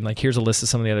have you. And like, here's a list of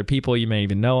some of the other people. You may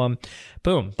even know them.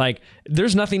 Boom. Like,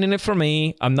 there's nothing in it for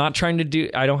me. I'm not trying to do,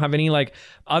 I don't have any like,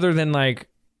 other than like,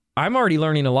 I'm already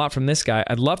learning a lot from this guy.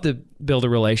 I'd love to build a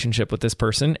relationship with this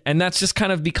person. And that's just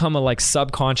kind of become a like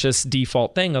subconscious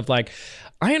default thing of like,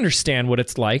 I understand what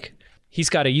it's like. He's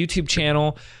got a YouTube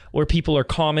channel where people are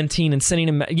commenting and sending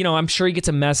him, you know, I'm sure he gets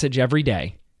a message every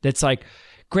day that's like,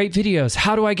 great videos.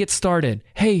 How do I get started?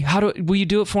 Hey, will you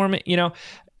do it for me? You know,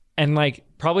 and like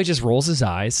probably just rolls his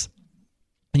eyes.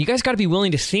 And you guys got to be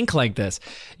willing to think like this.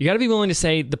 You got to be willing to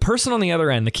say the person on the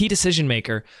other end, the key decision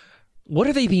maker, what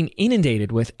are they being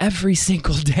inundated with every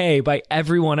single day by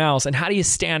everyone else? And how do you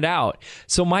stand out?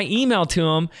 So my email to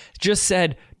him just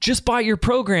said, just buy your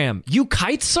program. You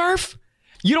kite surf?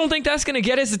 You don't think that's going to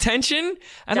get his attention?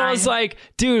 And I was like,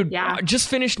 dude, just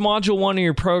finished module 1 of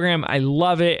your program. I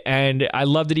love it. And I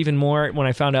loved it even more when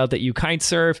I found out that you kite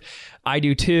surf. I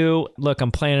do too. Look,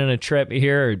 I'm planning a trip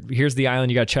here. Here's the island.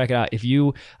 You got to check it out.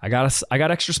 I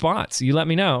got extra spots. You let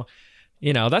me know.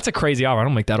 You know, that's a crazy offer. I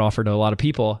don't make that offer to a lot of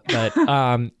people, but,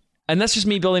 and that's just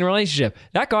me building a relationship.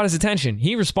 That got his attention.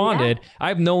 He responded. Yeah. I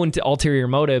have no ulterior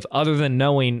motive other than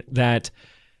knowing that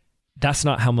that's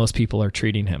not how most people are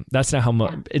treating him. That's not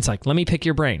how it's like, let me pick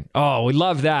your brain. Oh, we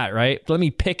love that, right? Let me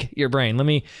pick your brain.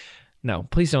 No,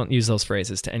 please don't use those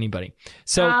phrases to anybody.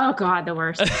 So, oh God, the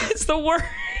worst. It's the worst.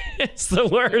 It's the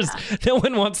worst. Yeah. No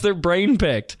one wants their brain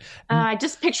picked. I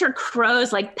just picture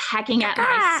crows like pecking at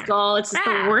my skull. It's just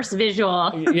the worst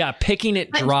visual. Yeah, picking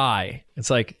it dry. It's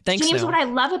like, thanks, James, what I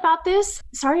love about this,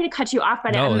 sorry to cut you off,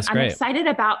 but I'm excited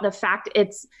about the fact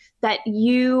it's that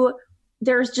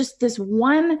there's just this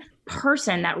one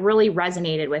person that really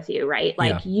resonated with you, right?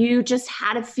 Like you just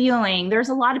had a feeling. There's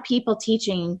a lot of people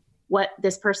teaching what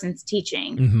this person's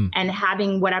teaching and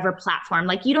having whatever platform.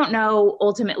 Like you don't know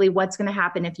ultimately what's going to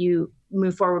happen if you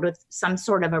move forward with some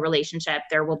sort of a relationship.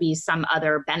 There will be some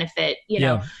other benefit, you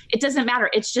know, it doesn't matter.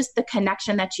 It's just the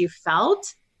connection that you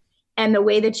felt and the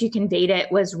way that you conveyed it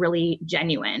was really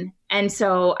genuine. And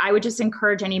so I would just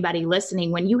encourage anybody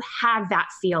listening, when you have that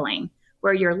feeling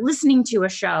where you're listening to a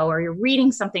show or you're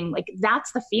reading something, like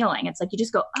that's the feeling. It's like, you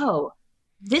just go, oh,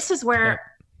 this is where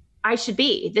I should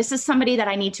be. This is somebody that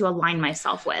I need to align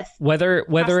myself with. Whether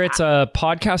it's a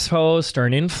podcast host or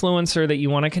an influencer that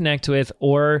you want to connect with,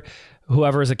 or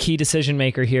whoever is a key decision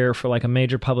maker here for like a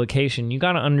major publication, you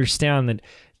got to understand that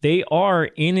they are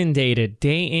inundated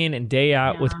day in and day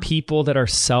out with people that are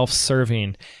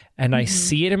self-serving. And I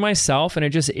see it in myself, and it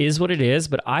just is what it is,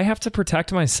 but I have to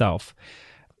protect myself.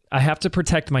 I have to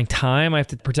protect my time. I have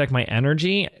to protect my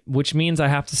energy, which means I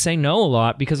have to say no a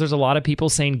lot, because there's a lot of people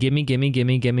saying, gimme, gimme,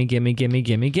 gimme, gimme, gimme, gimme,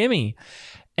 gimme, gimme.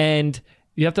 And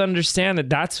you have to understand that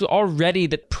that's already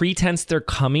the pretense they're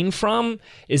coming from,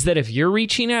 is that if you're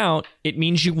reaching out, it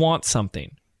means you want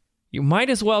something. You might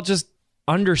as well just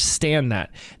understand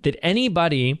that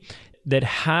anybody that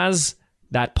has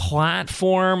that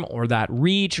platform or that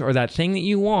reach or that thing that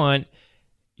you want,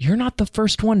 you're not the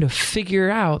first one to figure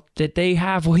out that they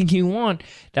have what you want.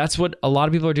 That's what a lot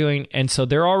of people are doing. And so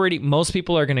most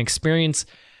people are going to experience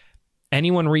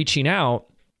anyone reaching out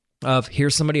of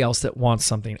here's somebody else that wants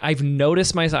something. I've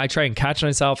noticed I try and catch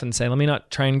myself and say, let me not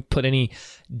try and put any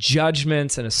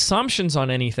judgments and assumptions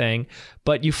on anything,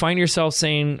 but you find yourself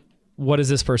saying, what does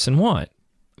this person want?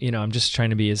 I'm just trying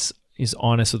to be as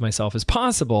honest with myself as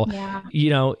possible.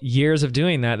 Yeah. Years of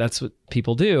doing that, that's what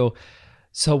people do.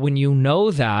 So when you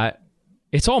know that,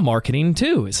 it's all marketing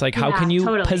too. It's like, how can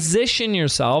you position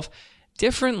yourself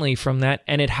differently from that?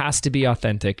 And it has to be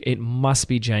authentic. It must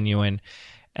be genuine.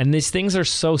 And these things are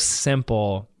so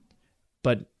simple,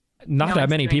 but not that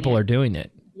many people are doing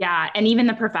it. Yeah. And even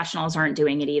the professionals aren't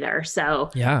doing it either.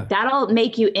 So yeah, that'll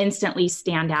make you instantly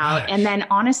stand out. And then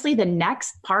honestly, the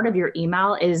next part of your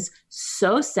email is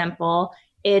so simple.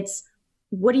 It's,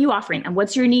 what are you offering? And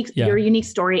what's your unique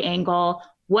story angle?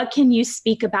 What can you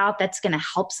speak about that's going to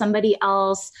help somebody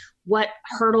else? What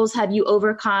hurdles have you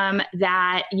overcome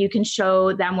that you can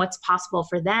show them what's possible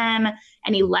for them?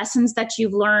 Any lessons that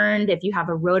you've learned, if you have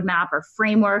a roadmap or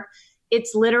framework.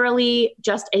 It's literally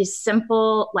just a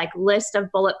simple list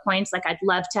of bullet points. I'd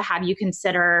love to have you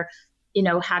consider,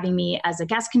 having me as a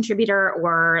guest contributor,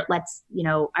 or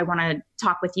I want to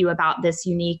talk with you about this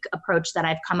unique approach that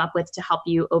I've come up with to help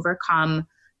you overcome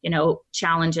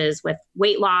challenges with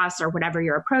weight loss or whatever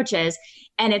your approach is.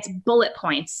 And it's bullet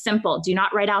points, simple. Do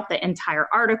not write out the entire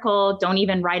article. Don't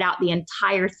even write out the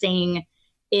entire thing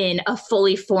in a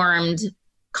fully formed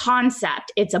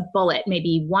concept. It's a bullet,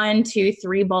 maybe 1, 2,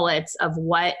 3 bullets of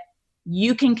what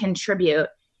you can contribute.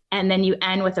 And then you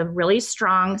end with a really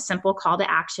strong, simple call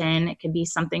to action. It can be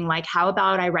something like, how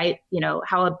about I write,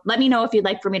 let me know if you'd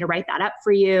like for me to write that up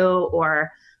for you,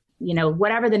 or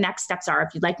whatever the next steps are.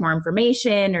 If you'd like more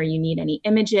information or you need any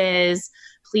images,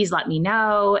 please let me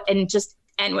know. And just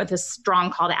end with a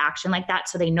strong call to action like that,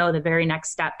 so they know the very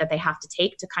next step that they have to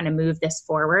take to kind of move this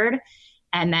forward,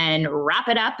 and then wrap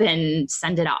it up and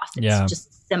send it off. It's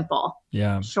just simple.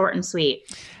 Yeah. Short and sweet.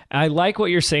 I like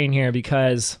what you're saying here,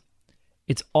 because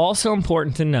it's also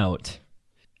important to note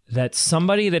that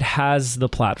somebody that has the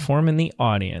platform and the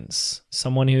audience,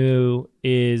 someone who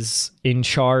is in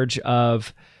charge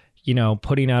of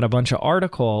putting out a bunch of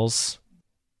articles,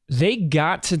 they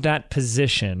got to that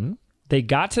position, they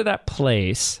got to that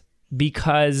place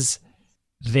because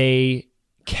they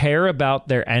care about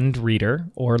their end reader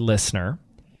or listener.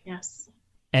 Yes.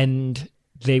 And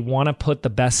they want to put the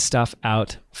best stuff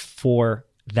out for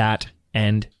that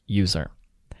end user.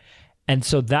 And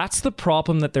so that's the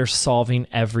problem that they're solving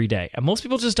every day. And most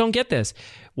people just don't get this.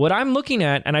 What I'm looking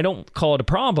at, and I don't call it a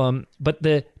problem, but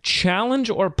the challenge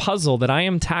or puzzle that I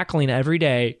am tackling every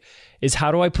day is,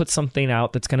 how do I put something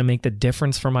out that's going to make the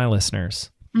difference for my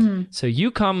listeners? Mm-hmm. So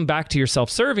you come back to your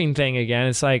self-serving thing again.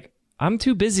 It's like, I'm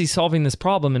too busy solving this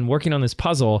problem and working on this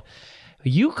puzzle.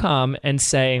 You come and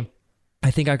say,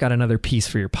 I think I got another piece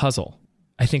for your puzzle.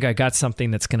 I think I got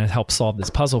something that's going to help solve this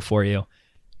puzzle for you.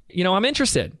 I'm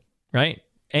interested. Right?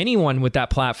 Anyone with that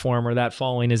platform or that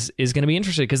following is going to be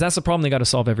interested, because that's the problem they got to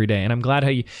solve every day. And I'm glad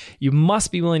how you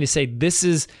must be willing to say, this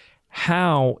is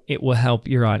how it will help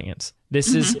your audience.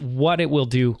 This is what it will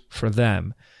do for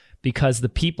them, because the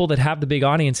people that have the big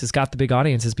audiences got the big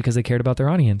audiences because they cared about their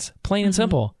audience. Plain and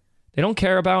simple. They don't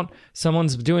care about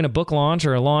someone's doing a book launch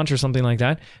or a launch or something like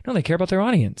that. No, they care about their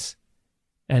audience.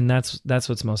 And that's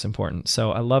what's most important.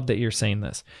 So I love that you're saying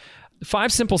this.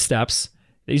 5 simple steps.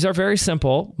 These are very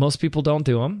simple. Most people don't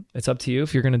do them. It's up to you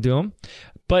if you're going to do them.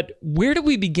 But where do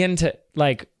we begin to,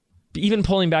 even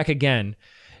pulling back again,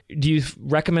 do you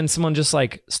recommend someone just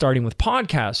starting with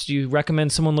podcasts? Do you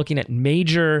recommend someone looking at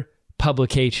major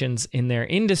publications in their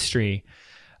industry?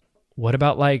 What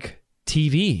about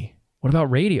TV? What about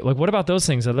radio? What about those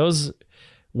things? Are those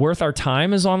worth our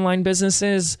time as online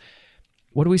businesses?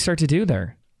 What do we start to do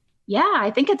there? Yeah,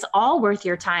 I think it's all worth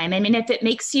your time. I mean, if it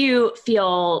makes you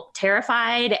feel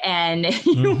terrified and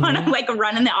you want to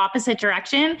run in the opposite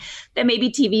direction, then maybe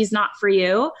TV is not for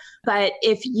you. But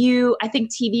I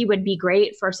think TV would be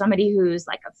great for somebody who's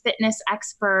a fitness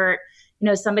expert,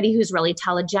 somebody who's really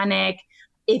telegenic.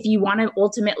 If you want to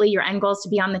ultimately, your end goal is to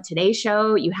be on the Today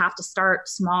Show, you have to start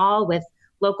small with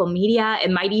local media. It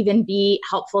might even be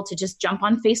helpful to just jump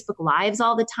on Facebook Lives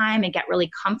all the time and get really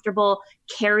comfortable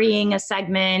carrying a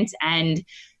segment and,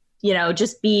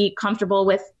 just be comfortable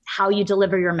with how you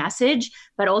deliver your message.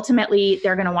 But ultimately,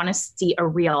 they're going to want to see a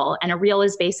reel. And a reel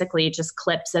is basically just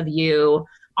clips of you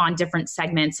on different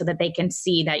segments so that they can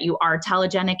see that you are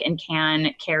telegenic and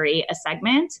can carry a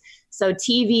segment. So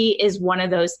TV is one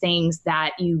of those things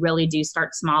that you really do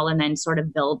start small and then sort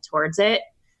of build towards it.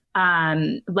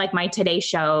 like my Today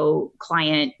Show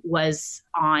client was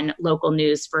on local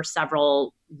news for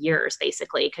several years,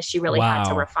 basically, because she really had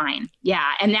to refine. Yeah.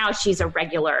 And now she's a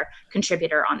regular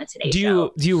contributor on the Today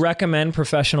Show. Do you recommend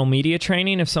professional media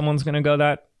training if someone's going to go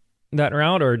that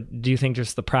route? Or do you think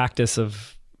just the practice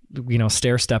of,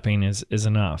 stair stepping is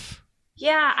enough?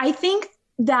 Yeah, I think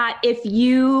that if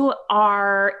you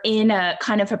are in a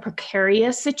kind of a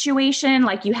precarious situation,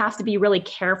 like you have to be really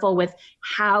careful with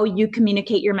how you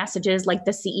communicate your messages, like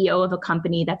the CEO of a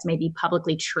company that's maybe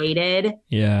publicly traded.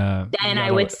 Yeah. Then I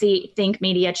would think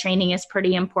media training is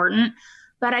pretty important.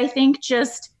 But I think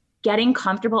just getting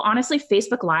comfortable, honestly,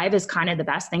 Facebook Live is kind of the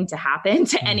best thing to happen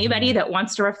to anybody that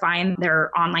wants to refine their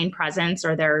online presence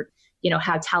or their,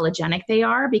 how telegenic they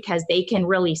are, because they can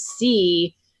really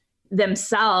see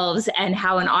themselves and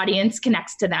how an audience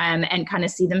connects to them and kind of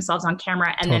see themselves on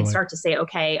camera and then start to say,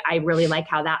 okay, I really like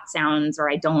how that sounds, or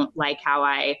I don't like how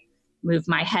I move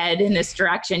my head in this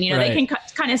direction. They can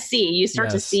kind of see, you start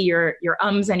to see your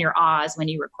ums and your ahs when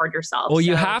you record yourself. Well,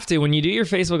 you have to, when you do your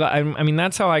Facebook, I mean,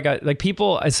 that's how I got, like,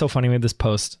 people, it's so funny with this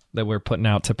post that we're putting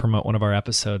out to promote one of our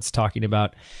episodes talking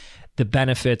about the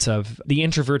benefits of the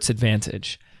introvert's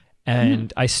advantage.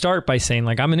 And I start by saying,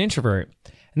 like, I'm an introvert.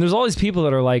 And there's all these people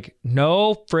that are like,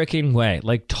 no freaking way,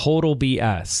 like total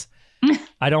BS.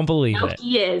 I don't believe it.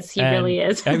 He is. He really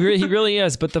is. He really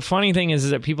is. But the funny thing is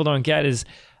that people don't get is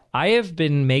I have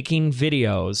been making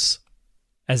videos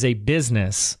as a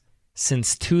business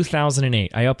since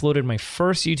 2008. I uploaded my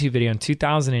first YouTube video in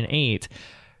 2008.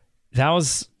 That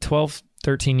was 12,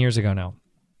 13 years ago now.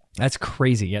 That's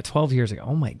crazy. Yeah, 12 years ago.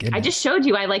 Oh my goodness. I just showed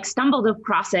you. I stumbled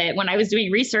across it when I was doing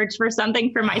research for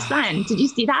something for my son. Did you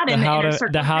see that?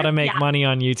 The how to make money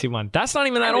on YouTube one. That's not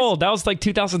even that old. That was like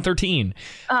 2013.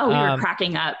 Oh, we were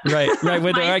cracking up. Right.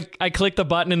 With I click the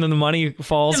button and then the money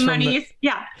falls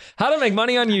how to make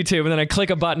money on YouTube, and then I click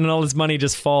a button and all this money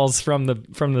just falls from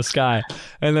the sky.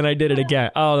 And then I did it again.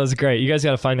 Oh, that was great. You guys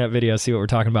got to find that video, see what we're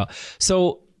talking about.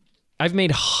 So I've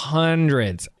made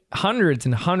hundreds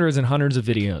and hundreds of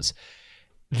videos.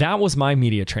 That was my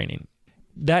media training.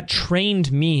 That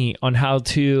trained me on how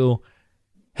to,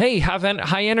 have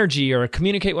high energy or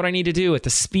communicate what I need to do at the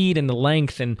speed and the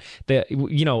length and the,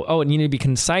 and you need to be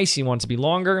concise. You want it to be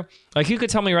longer. Like, you could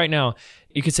tell me right now,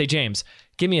 you could say, James,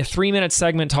 give me a 3-minute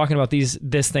segment talking about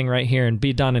this thing right here and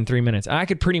be done in 3 minutes. I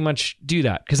could pretty much do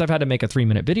that because I've had to make a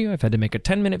 3-minute video. I've had to make a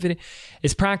 10-minute video.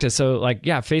 It's practice. So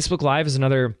Facebook Live is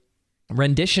another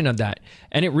rendition of that,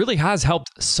 and it really has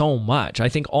helped so much. I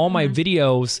think all my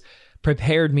videos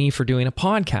prepared me for doing a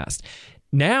podcast.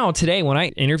 Now today, when I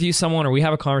interview someone or we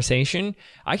have a conversation,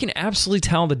 I can absolutely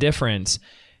tell the difference,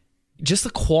 just the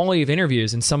quality of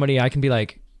interviews. And somebody, I can be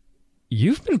like,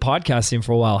 you've been podcasting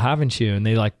for a while, haven't you? And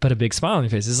they like put a big smile on their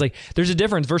face. It's like there's a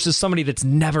difference versus somebody that's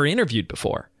never interviewed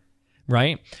before,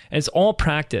 right? And it's all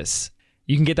practice.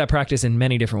 You can get that practice in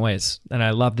many different ways. And I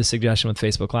love the suggestion with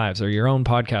Facebook Lives or your own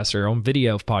podcaster, your own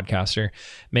video podcaster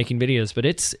making videos. But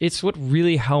it's what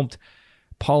really helped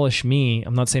polish me.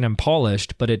 I'm not saying I'm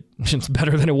polished, but it's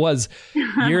better than it was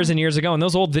years and years ago. And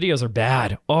those old videos are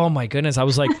bad. Oh my goodness. I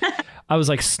was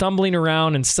like stumbling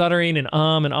around and stuttering and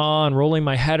on, rolling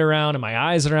my head around and my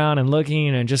eyes around and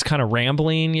looking and just kind of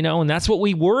rambling, and that's what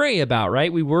we worry about,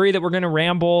 right? We worry that we're going to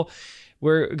ramble.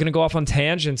 We're going to go off on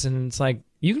tangents, and it's like,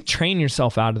 you can train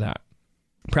yourself out of that.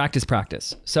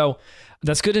 Practice. So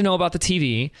that's good to know about the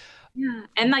TV. Yeah.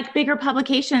 And like bigger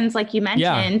publications, like you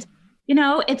mentioned,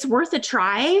 it's worth a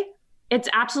try. It's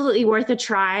absolutely worth a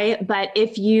try. But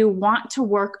if you want to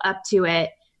work up to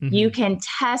it, you can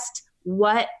test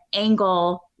what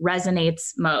angle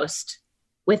resonates most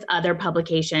with other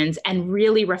publications and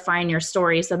really refine your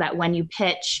story so that when you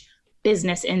pitch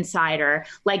Business Insider,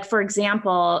 like, for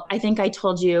example, I think I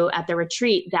told you at the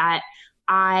retreat that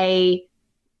I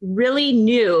really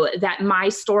knew that my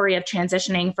story of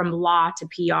transitioning from law to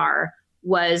PR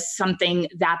was something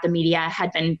that the media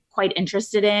had been quite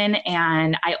interested in.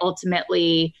 And I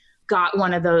ultimately got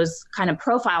one of those kind of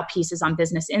profile pieces on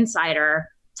Business Insider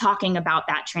talking about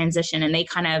that transition. And they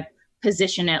kind of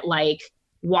position it like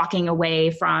walking away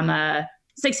from a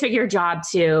 6-figure job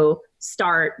to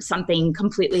start something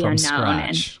completely from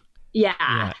unknown. Scratch.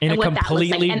 And in and a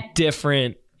completely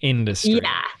different industry.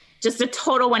 Yeah. Just a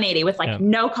total 180 with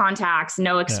no contacts,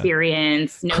 no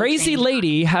experience. No crazy training.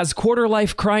 Lady has quarter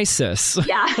life crisis.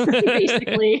 Yeah,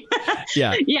 basically.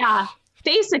 Yeah,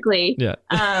 basically. Yeah.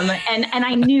 And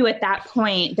I knew at that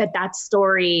point that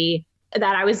story,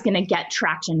 that I was going to get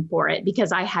traction for it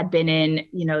because I had been in,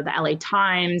 the LA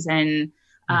Times and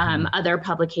other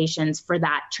publications for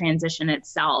that transition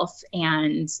itself.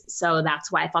 And so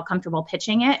that's why I felt comfortable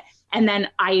pitching it. And then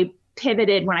I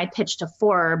pivoted when I pitched to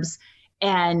Forbes.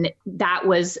 And that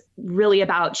was really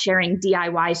about sharing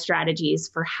DIY strategies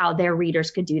for how their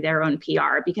readers could do their own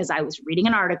PR, because I was reading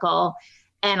an article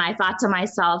and I thought to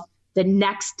myself, the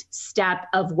next step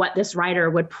of what this writer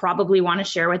would probably want to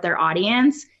share with their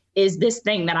audience is this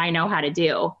thing that I know how to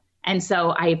do. And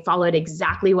so I followed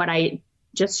exactly what I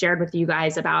just shared with you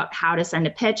guys about how to send a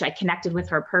pitch. I connected with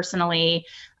her personally,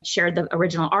 shared the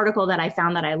original article that I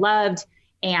found that I loved.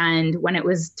 And when it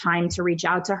was time to reach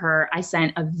out to her, I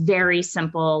sent a very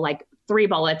simple, like 3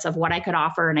 bullets of what I could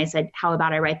offer. And I said, how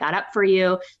about I write that up for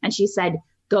you? And she said,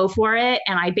 go for it.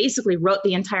 And I basically wrote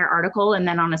the entire article. And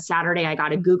then on a Saturday, I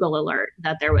got a Google alert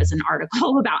that there was an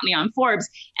article about me on Forbes.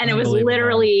 And it was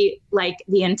literally like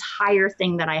the entire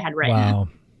thing that I had written. Wow.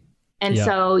 And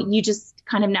so you just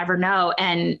kind of never know.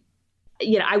 And,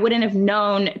 I wouldn't have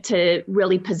known to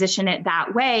really position it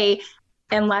that way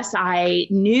unless I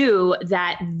knew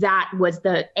that that was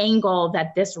the angle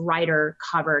that this writer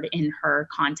covered in her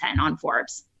content on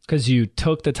Forbes. Because you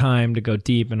took the time to go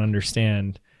deep and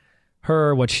understand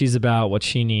her, what she's about, what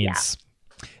she needs.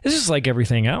 Yeah. It's just like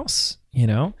everything else,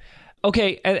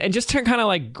 Okay, and just to kind of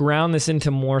like ground this into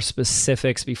more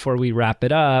specifics before we wrap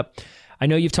it up, I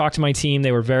know you've talked to my team.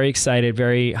 They were very excited,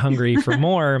 very hungry for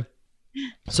more.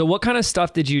 So what kind of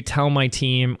stuff did you tell my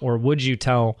team, or would you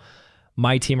tell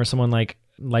my team or someone like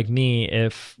me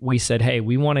if we said, hey,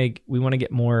 we want to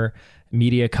get more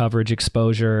media coverage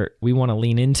exposure. We want to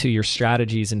lean into your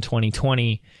strategies in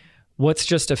 2020. What's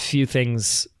just a few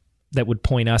things that would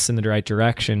point us in the right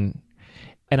direction?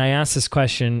 And I asked this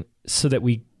question so that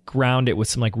we ground it with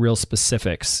some like real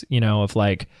specifics, of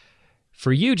like,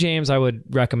 for you, James, I would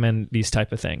recommend these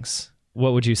type of things.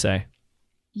 What would you say?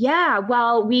 Yeah,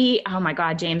 well, oh my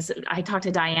God, James, I talked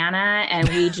to Diana and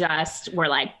we just were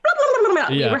like,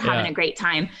 we were having a great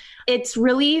time. It's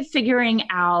really figuring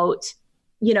out,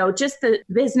 just the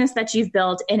business that you've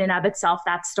built in and of itself.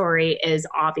 That story is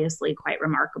obviously quite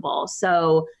remarkable.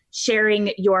 So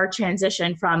sharing your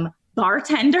transition from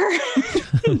bartender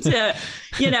to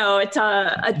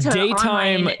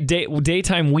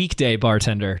daytime weekday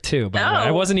bartender too. By the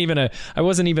way, I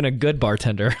wasn't even a good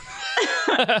bartender.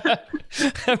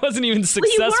 I wasn't even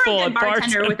successful you were a good at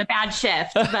bartender with a bad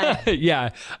shift. But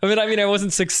yeah, I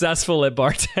wasn't successful at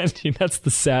bartending. That's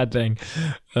the sad thing.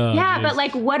 But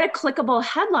like, what a clickable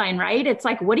headline, right? It's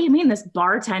like, what do you mean this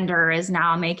bartender is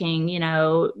now making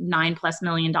 $9+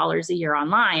 million a year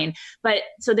online? But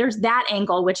so there's that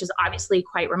angle, which is obviously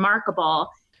quite remarkable.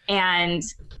 And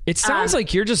it sounds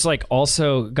like you're just like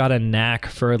also got a knack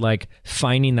for like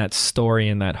finding that story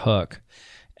and that hook.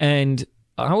 And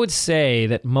I would say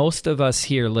that most of us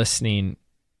here listening,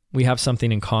 we have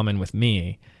something in common with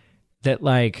me, that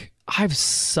like I've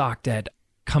sucked at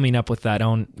coming up with that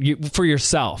for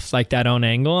yourself, like that own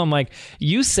angle. I'm like,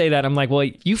 you say that, I'm like, well,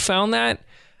 you found that.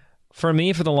 For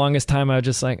me, for the longest time, I was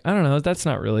just like, I don't know, that's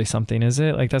not really something, is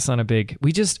it? Like, that's not a big,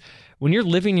 when you're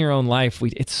living your own life,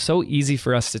 it's so easy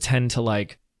for us to tend to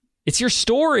like, it's your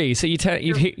story. So you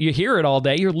hear it all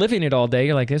day, you're living it all day.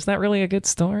 You're like, is that really a good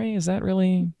story? Is that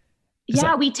really...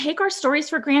 we take our stories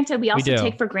for granted. We also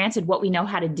take for granted what we know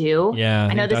how to do. Yeah,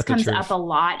 I know this comes up a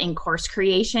lot in course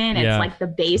creation. It's like the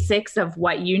basics of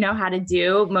what you know how to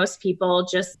do. Most people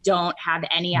just don't have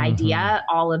any idea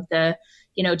all of the,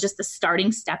 just the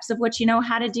starting steps of what you know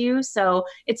how to do. So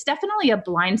it's definitely a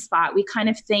blind spot. We kind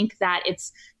of think that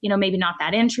it's, maybe not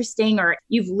that interesting, or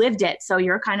you've lived it. So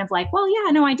you're kind of like, well,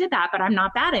 yeah, no, I did that, but I'm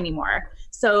not that anymore.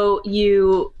 So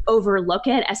you overlook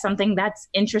it as something that's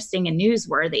interesting and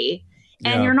newsworthy.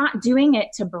 And you're not doing it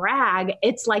to brag.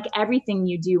 It's like everything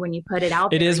you do when you put it out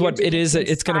there. It is what it is.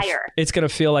 It's gonna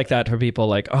feel like that for people.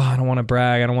 Like, oh, I don't want to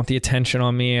brag. I don't want the attention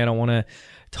on me. I don't want to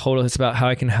it's about how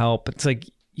I can help. It's like,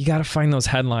 you got to find those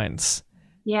headlines.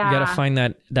 Yeah. You got to find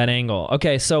that angle.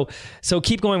 Okay. So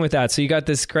keep going with that. So you got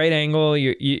this great angle.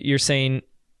 You're saying,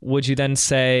 would you then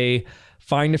say,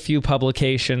 find a few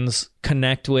publications,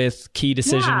 connect with key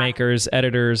decision makers,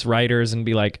 editors, writers, and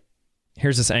be like,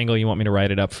 here's this angle. You want me to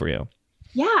write it up for you?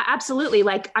 Yeah, absolutely.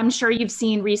 Like, I'm sure you've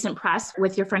seen recent press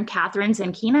with your friend Catherine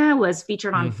Zankina was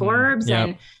featured on Forbes,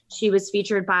 and she was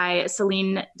featured by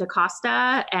Celine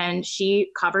DaCosta, and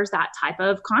she covers that type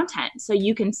of content. So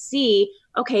you can see,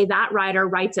 okay, that writer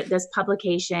writes at this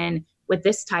publication with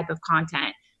this type of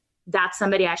content. That's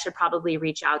somebody I should probably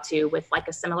reach out to with like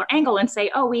a similar angle and say,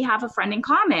 oh, we have a friend in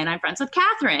common. I'm friends with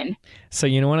Catherine. So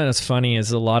what is funny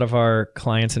is a lot of our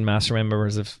clients and mastermind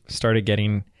members have started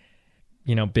getting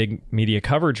big media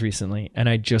coverage recently. And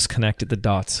I just connected the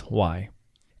dots. Why?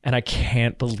 And I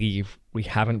can't believe we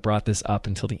haven't brought this up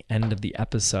until the end of the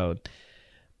episode.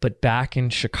 But back in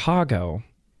Chicago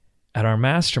at our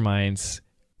masterminds,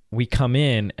 we come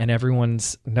in and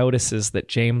everyone's notices that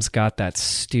James got that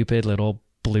stupid little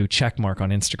blue check mark on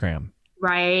Instagram.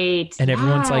 Right. And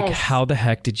everyone's like, how the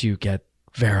heck did you get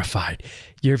verified?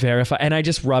 You're verified. And I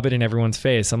just rub it in everyone's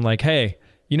face. I'm like, hey,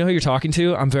 you know who you're talking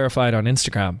to? I'm verified on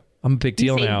Instagram. I'm a big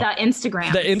deal now. The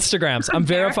Instagrams. I'm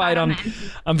verified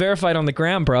on the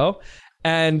gram, bro.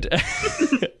 And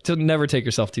to never take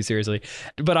yourself too seriously.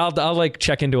 But I'll like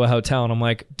check into a hotel and I'm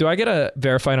like, do I get a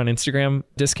verified on Instagram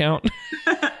discount?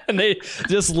 And they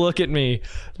just look at me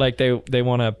like they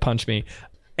want to punch me.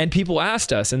 And people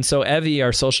asked us. And so Evie,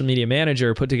 our social media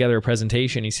manager, put together a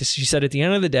presentation. She said, at the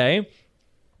end of the day,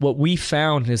 what we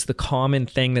found is the common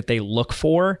thing that they look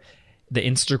for, the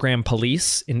Instagram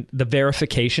police, in the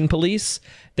verification police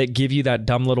that give you that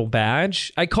dumb little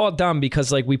badge. I call it dumb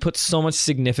because like we put so much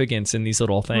significance in these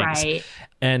little things. Right.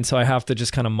 And so I have to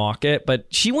just kind of mock it. But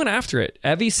she went after it.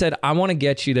 Evie said, I want to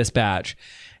get you this badge.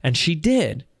 And she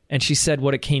did. And she said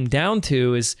what it came down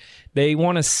to is they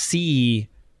want to see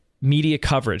media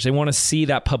coverage. They want to see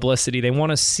that publicity. They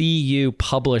want to see you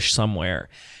publish somewhere.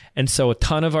 And so a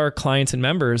ton of our clients and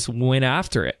members went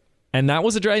after it. And that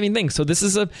was a driving thing. So this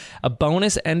is a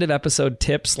bonus end of episode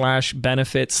tip /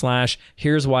 benefit /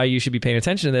 here's why you should be paying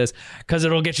attention to this, because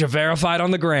it'll get you verified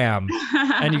on the gram.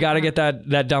 And you got to get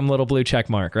that dumb little blue check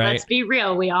mark, right? Let's be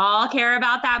real. We all care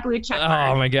about that blue check mark.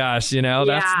 Oh my gosh. You know,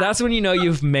 that's when you know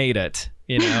you've made it.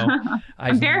 You know,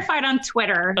 I'm verified on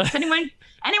Twitter. Is anyone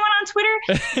on Twitter?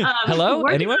 Hello?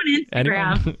 Anyone? On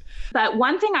Instagram. Anyone? But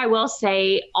one thing I will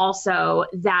say also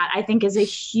that I think is a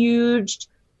huge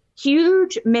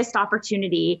missed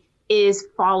opportunity is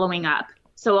following up.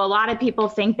 So a lot of people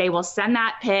think they will send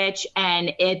that pitch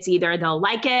and it's either they'll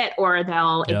like it or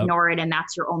they'll ignore it, and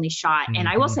that's your only shot. Mm-hmm. And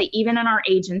I will say, even in our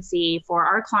agency for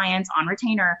our clients on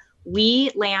retainer,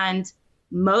 we land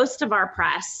most of our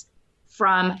press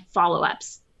from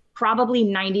follow-ups. Probably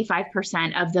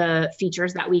 95% of the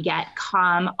features that we get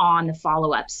come on the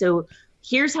follow-up. So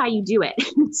here's how you do it.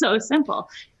 It's so simple.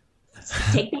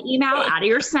 Take the email out of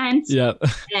your sent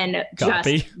and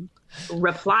just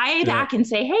reply back and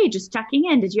say, hey, just checking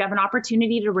in. Did you have an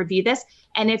opportunity to review this?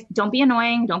 And don't be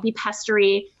annoying, don't be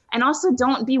pestery. And also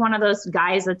don't be one of those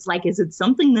guys that's like, is it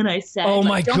something that I said? Oh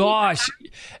my gosh.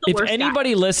 If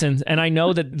anybody listens, and I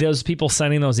know that those people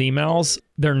sending those emails,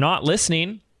 they're not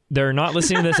listening. They're not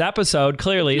listening to this episode,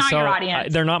 clearly. Not your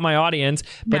audience. They're not my audience,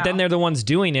 but then they're the ones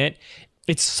doing it.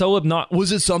 It's so obnoxious.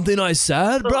 Was it something I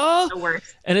said, bro? The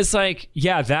worst. And it's like,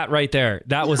 yeah, that right there.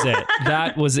 That was it.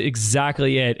 That was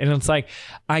exactly it. And it's like,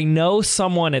 I know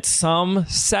someone at some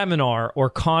seminar or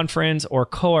conference or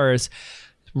course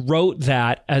wrote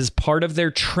that as part of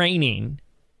their training.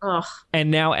 Ugh.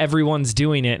 And now everyone's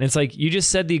doing it. And it's like, you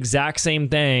just said the exact same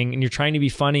thing and you're trying to be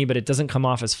funny, but it doesn't come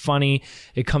off as funny.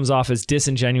 It comes off as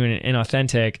disingenuous and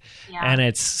inauthentic. Yeah. And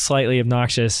it's slightly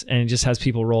obnoxious and it just has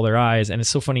people roll their eyes. And it's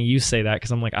so funny you say that,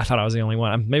 because I'm like, I thought I was the only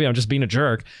one. Maybe I'm just being a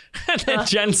jerk. And then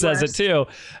Jen says it too.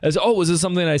 As, oh, was this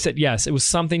something I said? Yes, it was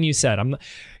something you said.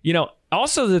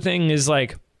 Also the thing is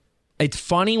like, it's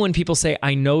funny when people say,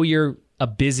 I know you're a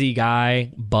busy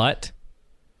guy, but,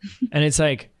 and it's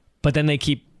like, but then they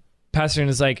keep passing.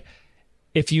 Is like,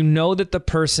 if you know that the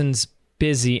person's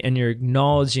busy and you're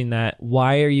acknowledging that,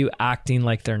 why are you acting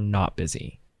like they're not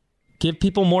busy? Give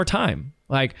people more time.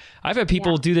 Like, I've had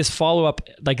people do this follow up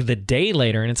like the day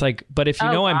later, and it's like, but if you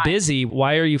know I'm busy,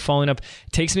 why are you following up?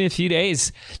 It takes me a few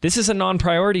days. This is a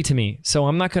non-priority to me, so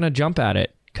I'm not going to jump at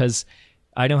it because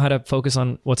I know how to focus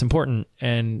on what's important,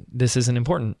 and this isn't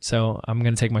important, so I'm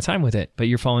going to take my time with it. But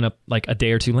you're following up like a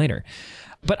day or two later.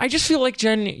 But I just feel like,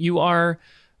 Jen, you are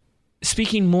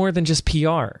speaking more than just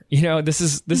PR. You know, this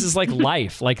is like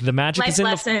life. Like the magic is in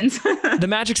lessons. the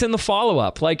magic's in the follow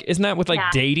up. Like, isn't that with like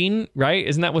dating, right?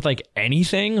 Isn't that with like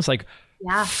anything? It's like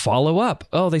follow up.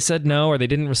 Oh, they said no, or they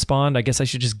didn't respond. I guess I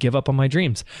should just give up on my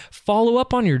dreams. Follow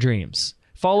up on your dreams.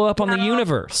 Follow up on the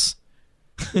universe.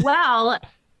 Well,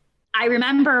 I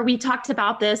remember we talked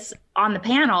about this on the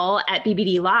panel at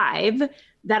BBD Live,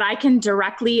 that I can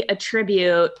directly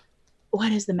attribute,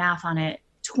 what is the math on it?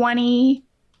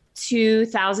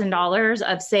 $22,000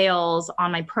 of sales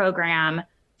on my program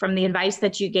from the advice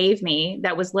that you gave me.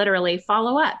 That was literally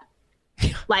follow up.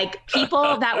 Like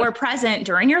people that were present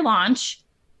during your launch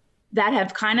that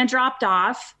have kind of dropped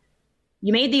off.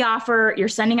 You made the offer, you're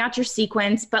sending out your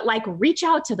sequence, but like reach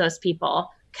out to those people,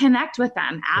 connect with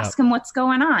them, ask them what's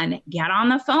going on, get on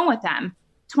the phone with them.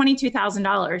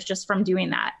 $22,000 just from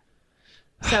doing that.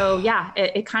 So yeah,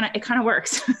 it kind of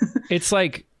works. It's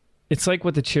like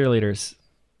what the cheerleaders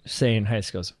say in high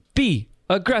schools: be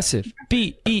aggressive,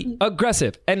 be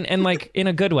aggressive, and like in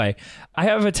a good way. I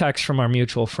have a text from our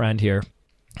mutual friend here,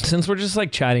 since we're just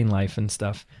like chatting life and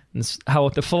stuff. and how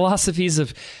the philosophies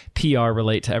of PR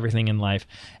relate to everything in life.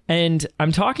 And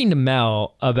I'm talking to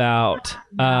Mel about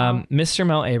Mr.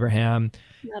 Mel Abraham.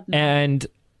 And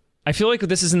I feel like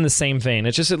this is in the same vein.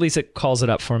 It's just, at least it calls it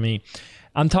up for me.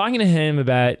 I'm talking to him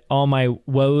about all my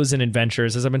woes and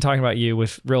adventures, as I've been talking about you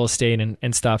with real estate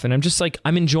and stuff. And I'm just like,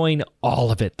 I'm enjoying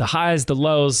all of it. The highs, the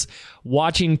lows,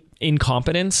 watching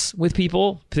incompetence with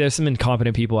people. There's some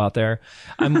incompetent people out there.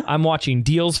 I'm watching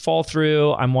deals fall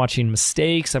through. I'm watching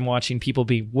mistakes. I'm watching people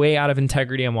be way out of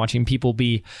integrity. I'm watching people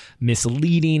be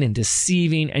misleading and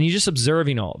deceiving. And you're just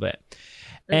observing all of it.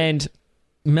 And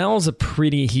Mel's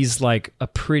he's like a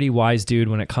pretty wise dude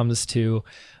when it comes to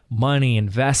money,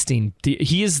 investing.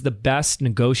 He is the best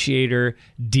negotiator,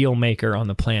 deal maker on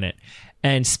the planet.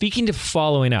 And speaking to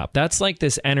following up, that's like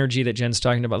this energy that Jen's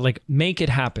talking about, like, make it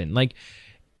happen. Like,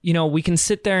 we can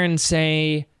sit there and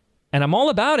say, and I'm all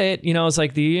about it, it's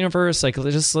like the universe, like,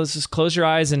 let's just close your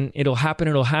eyes and it'll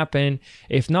happen.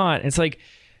 If not, it's like,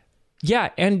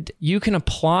 yeah. And you can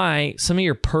apply some of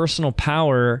your personal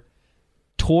power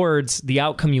towards the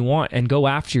outcome you want and go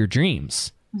after your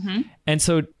dreams. Mm-hmm. And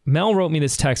so Mel wrote me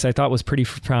this text I thought was pretty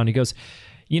profound. He goes,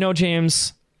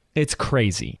 James, it's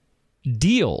crazy.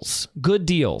 Deals, good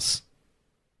deals.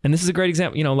 And this is a great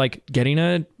example, like getting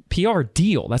a PR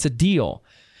deal. That's a deal.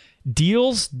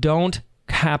 Deals don't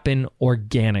happen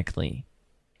organically,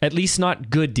 at least not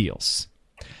good deals.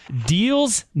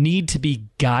 Deals need to be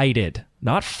guided,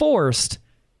 not forced,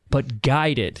 but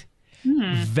guided.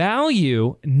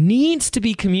 Value needs to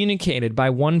be communicated by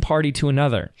one party to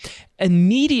another.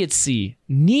 Immediacy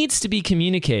needs to be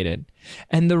communicated.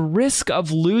 And the risk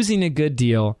of losing a good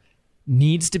deal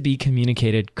needs to be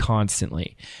communicated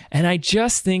constantly. And I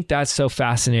just think that's so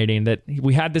fascinating that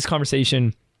we had this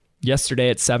conversation yesterday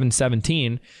at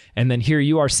 7:17, and then here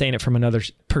you are saying it from another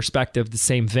perspective, the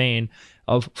same vein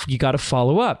of you got to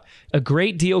follow up. A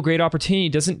great deal, great opportunity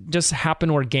doesn't just happen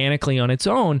organically on its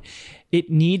own. It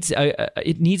needs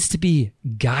to be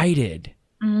guided.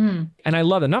 And I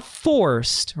love it. Not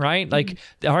forced, right? Like,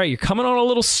 all right, you're coming on a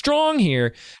little strong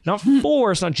here. Not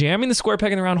forced, not jamming the square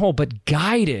peg in the round hole, but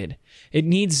guided. It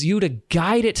needs you to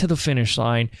guide it to the finish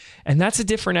line. And that's a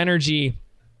different energy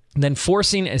than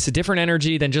forcing. It's a different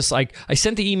energy than just like, I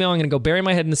sent the email, I'm going to go bury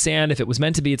my head in the sand. If it was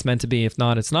meant to be, it's meant to be. If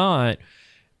not, it's not.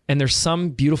 And there's some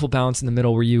beautiful balance in the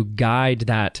middle where you guide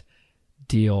that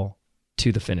deal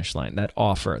to the finish line, that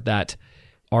offer, that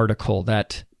article,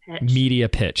 that media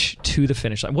pitch to the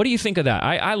finish line. What do you think of that?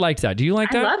 I liked that. Do you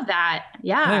like that? I love that.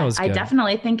 Yeah, I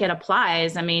definitely think it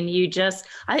applies. I mean,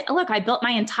 I built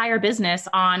my entire business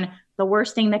on the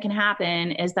worst thing that can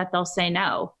happen is that they'll say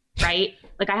no, right?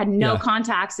 Like I had no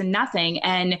contacts and nothing.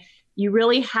 And you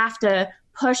really have to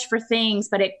push for things,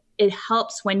 but it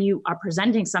helps when you are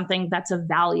presenting something that's of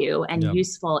value and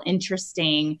useful,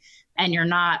 interesting, and you're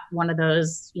not one of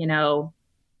those,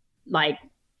 like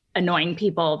annoying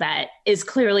people that is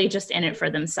clearly just in it for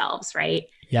themselves, right?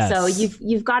 Yes. So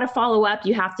you've got to follow up.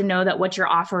 You have to know that what you're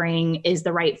offering is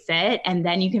the right fit, and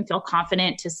then you can feel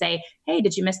confident to say, "Hey,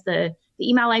 did you miss the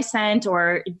email I sent,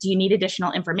 or do you need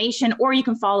additional information?" Or you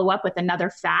can follow up with another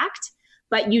fact.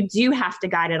 But you do have to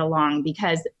guide it along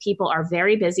because people are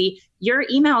very busy. Your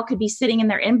email could be sitting in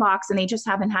their inbox and they just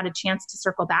haven't had a chance to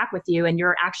circle back with you. And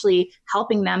you're actually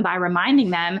helping them by reminding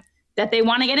them that they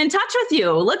want to get in touch with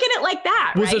you. Look at it like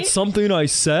that. Was it something I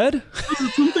said?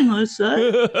 Something I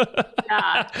said?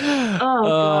 Yeah. Oh,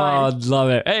 God.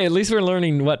 Love it. Hey, at least we're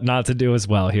learning what not to do as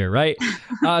well here, right?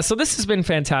 So this has been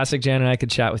fantastic, Jen, and I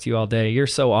could chat with you all day. You're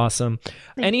so awesome.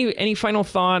 Any final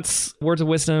thoughts, words of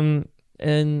wisdom,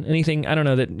 and anything, I don't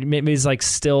know, that maybe is like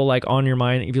still like on your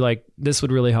mind? You'd be like, this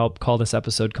would really help call this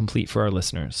episode complete for our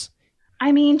listeners.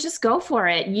 I mean, just go for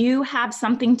it. You have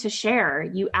something to share.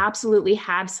 You absolutely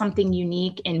have something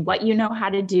unique in what you know how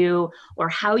to do or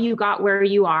how you got where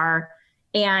you are,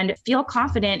 and feel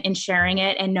confident in sharing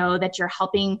it and know that you're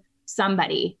helping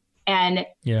somebody. And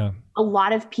a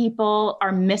lot of people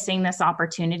are missing this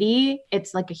opportunity.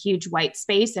 It's like a huge white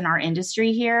space in our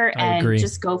industry here, and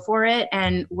just go for it.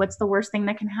 And what's the worst thing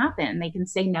that can happen? They can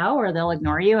say no, or they'll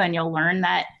ignore you, and you'll learn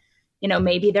that,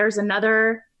 maybe there's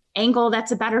another angle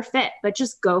that's a better fit, but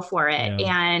just go for it.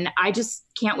 Yeah. And I just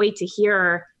can't wait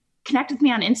to connect with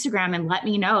me on Instagram and let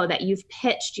me know that you've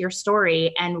pitched your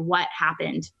story and what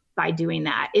happened by doing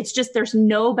that. It's just, there's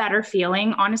no better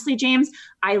feeling. Honestly, James,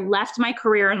 I left my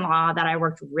career in law that I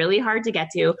worked really hard to get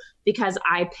to because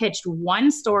I pitched one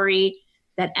story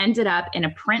that ended up in a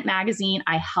print magazine.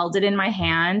 I held it in my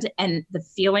hand and the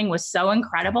feeling was so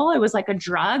incredible. It was like a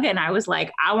drug. And I was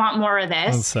like, I want more of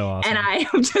this. That's so awesome. And I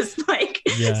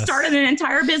just started an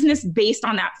entire business based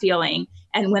on that feeling.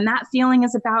 And when that feeling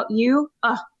is about you,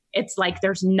 it's like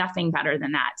there's nothing better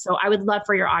than that. So I would love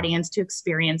for your audience to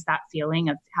experience that feeling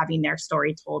of having their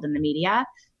story told in the media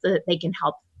so that they can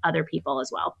help other people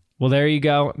as well. Well, there you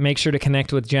go. Make sure to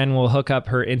connect with Jen. We'll hook up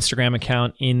her Instagram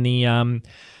account in the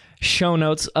show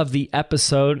notes of the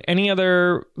episode. Any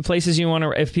other places you want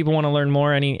to, if people want to learn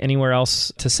more, anywhere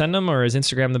else to send them, or is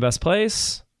Instagram the best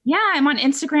place? Yeah, I'm on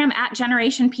Instagram at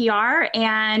Generation PR,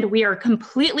 and we are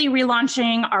completely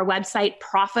relaunching our website,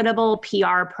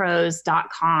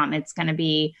 profitableprpros.com. It's going to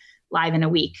be live in a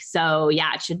week. So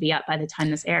yeah, it should be up by the time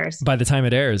this airs. By the time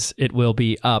it airs, it will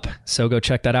be up. So go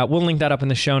check that out. We'll link that up in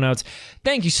the show notes.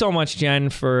 Thank you so much, Jen,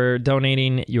 for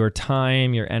donating your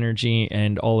time, your energy,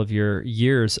 and all of your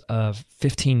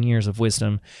 15 years of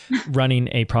wisdom running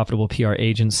a profitable PR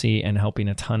agency and helping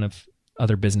a ton of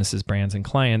other businesses, brands, and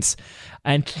clients.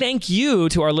 And thank you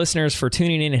to our listeners for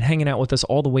tuning in and hanging out with us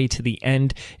all the way to the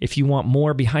end. If you want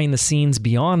more behind the scenes,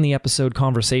 beyond the episode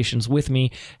conversations with me,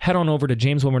 head on over to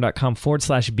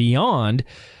jameswhitmore.com/beyond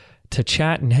to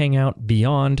chat and hang out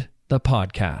beyond the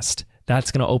podcast.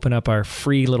 That's going to open up our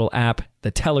free little app,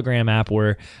 the Telegram app,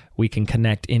 where we can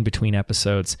connect in between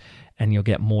episodes, and you'll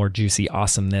get more juicy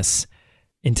awesomeness.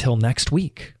 Until next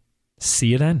week. See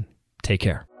you then. Take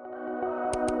care.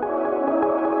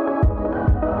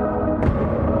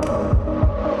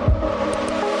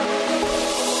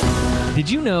 Did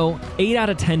you know 8 out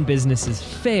of 10 businesses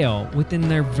fail within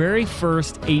their very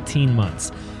first 18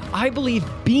 months? I believe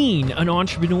being an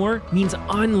entrepreneur means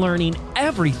unlearning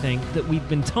everything that we've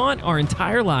been taught our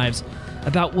entire lives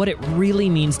about what it really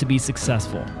means to be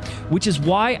successful, which is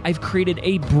why I've created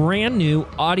a brand new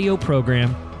audio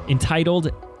program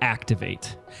entitled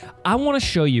Activate. I want to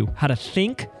show you how to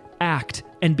think, act,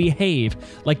 and behave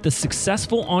like the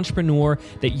successful entrepreneur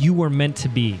that you were meant to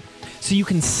be, so you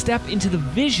can step into the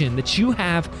vision that you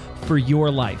have for your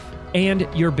life and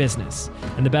your business.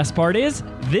 And the best part is,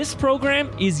 this program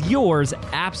is yours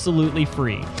absolutely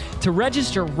free. To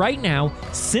register right now,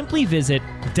 simply visit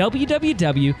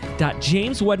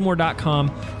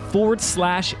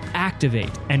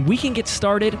www.jameswhitmore.com/activate, and we can get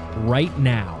started right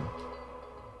now.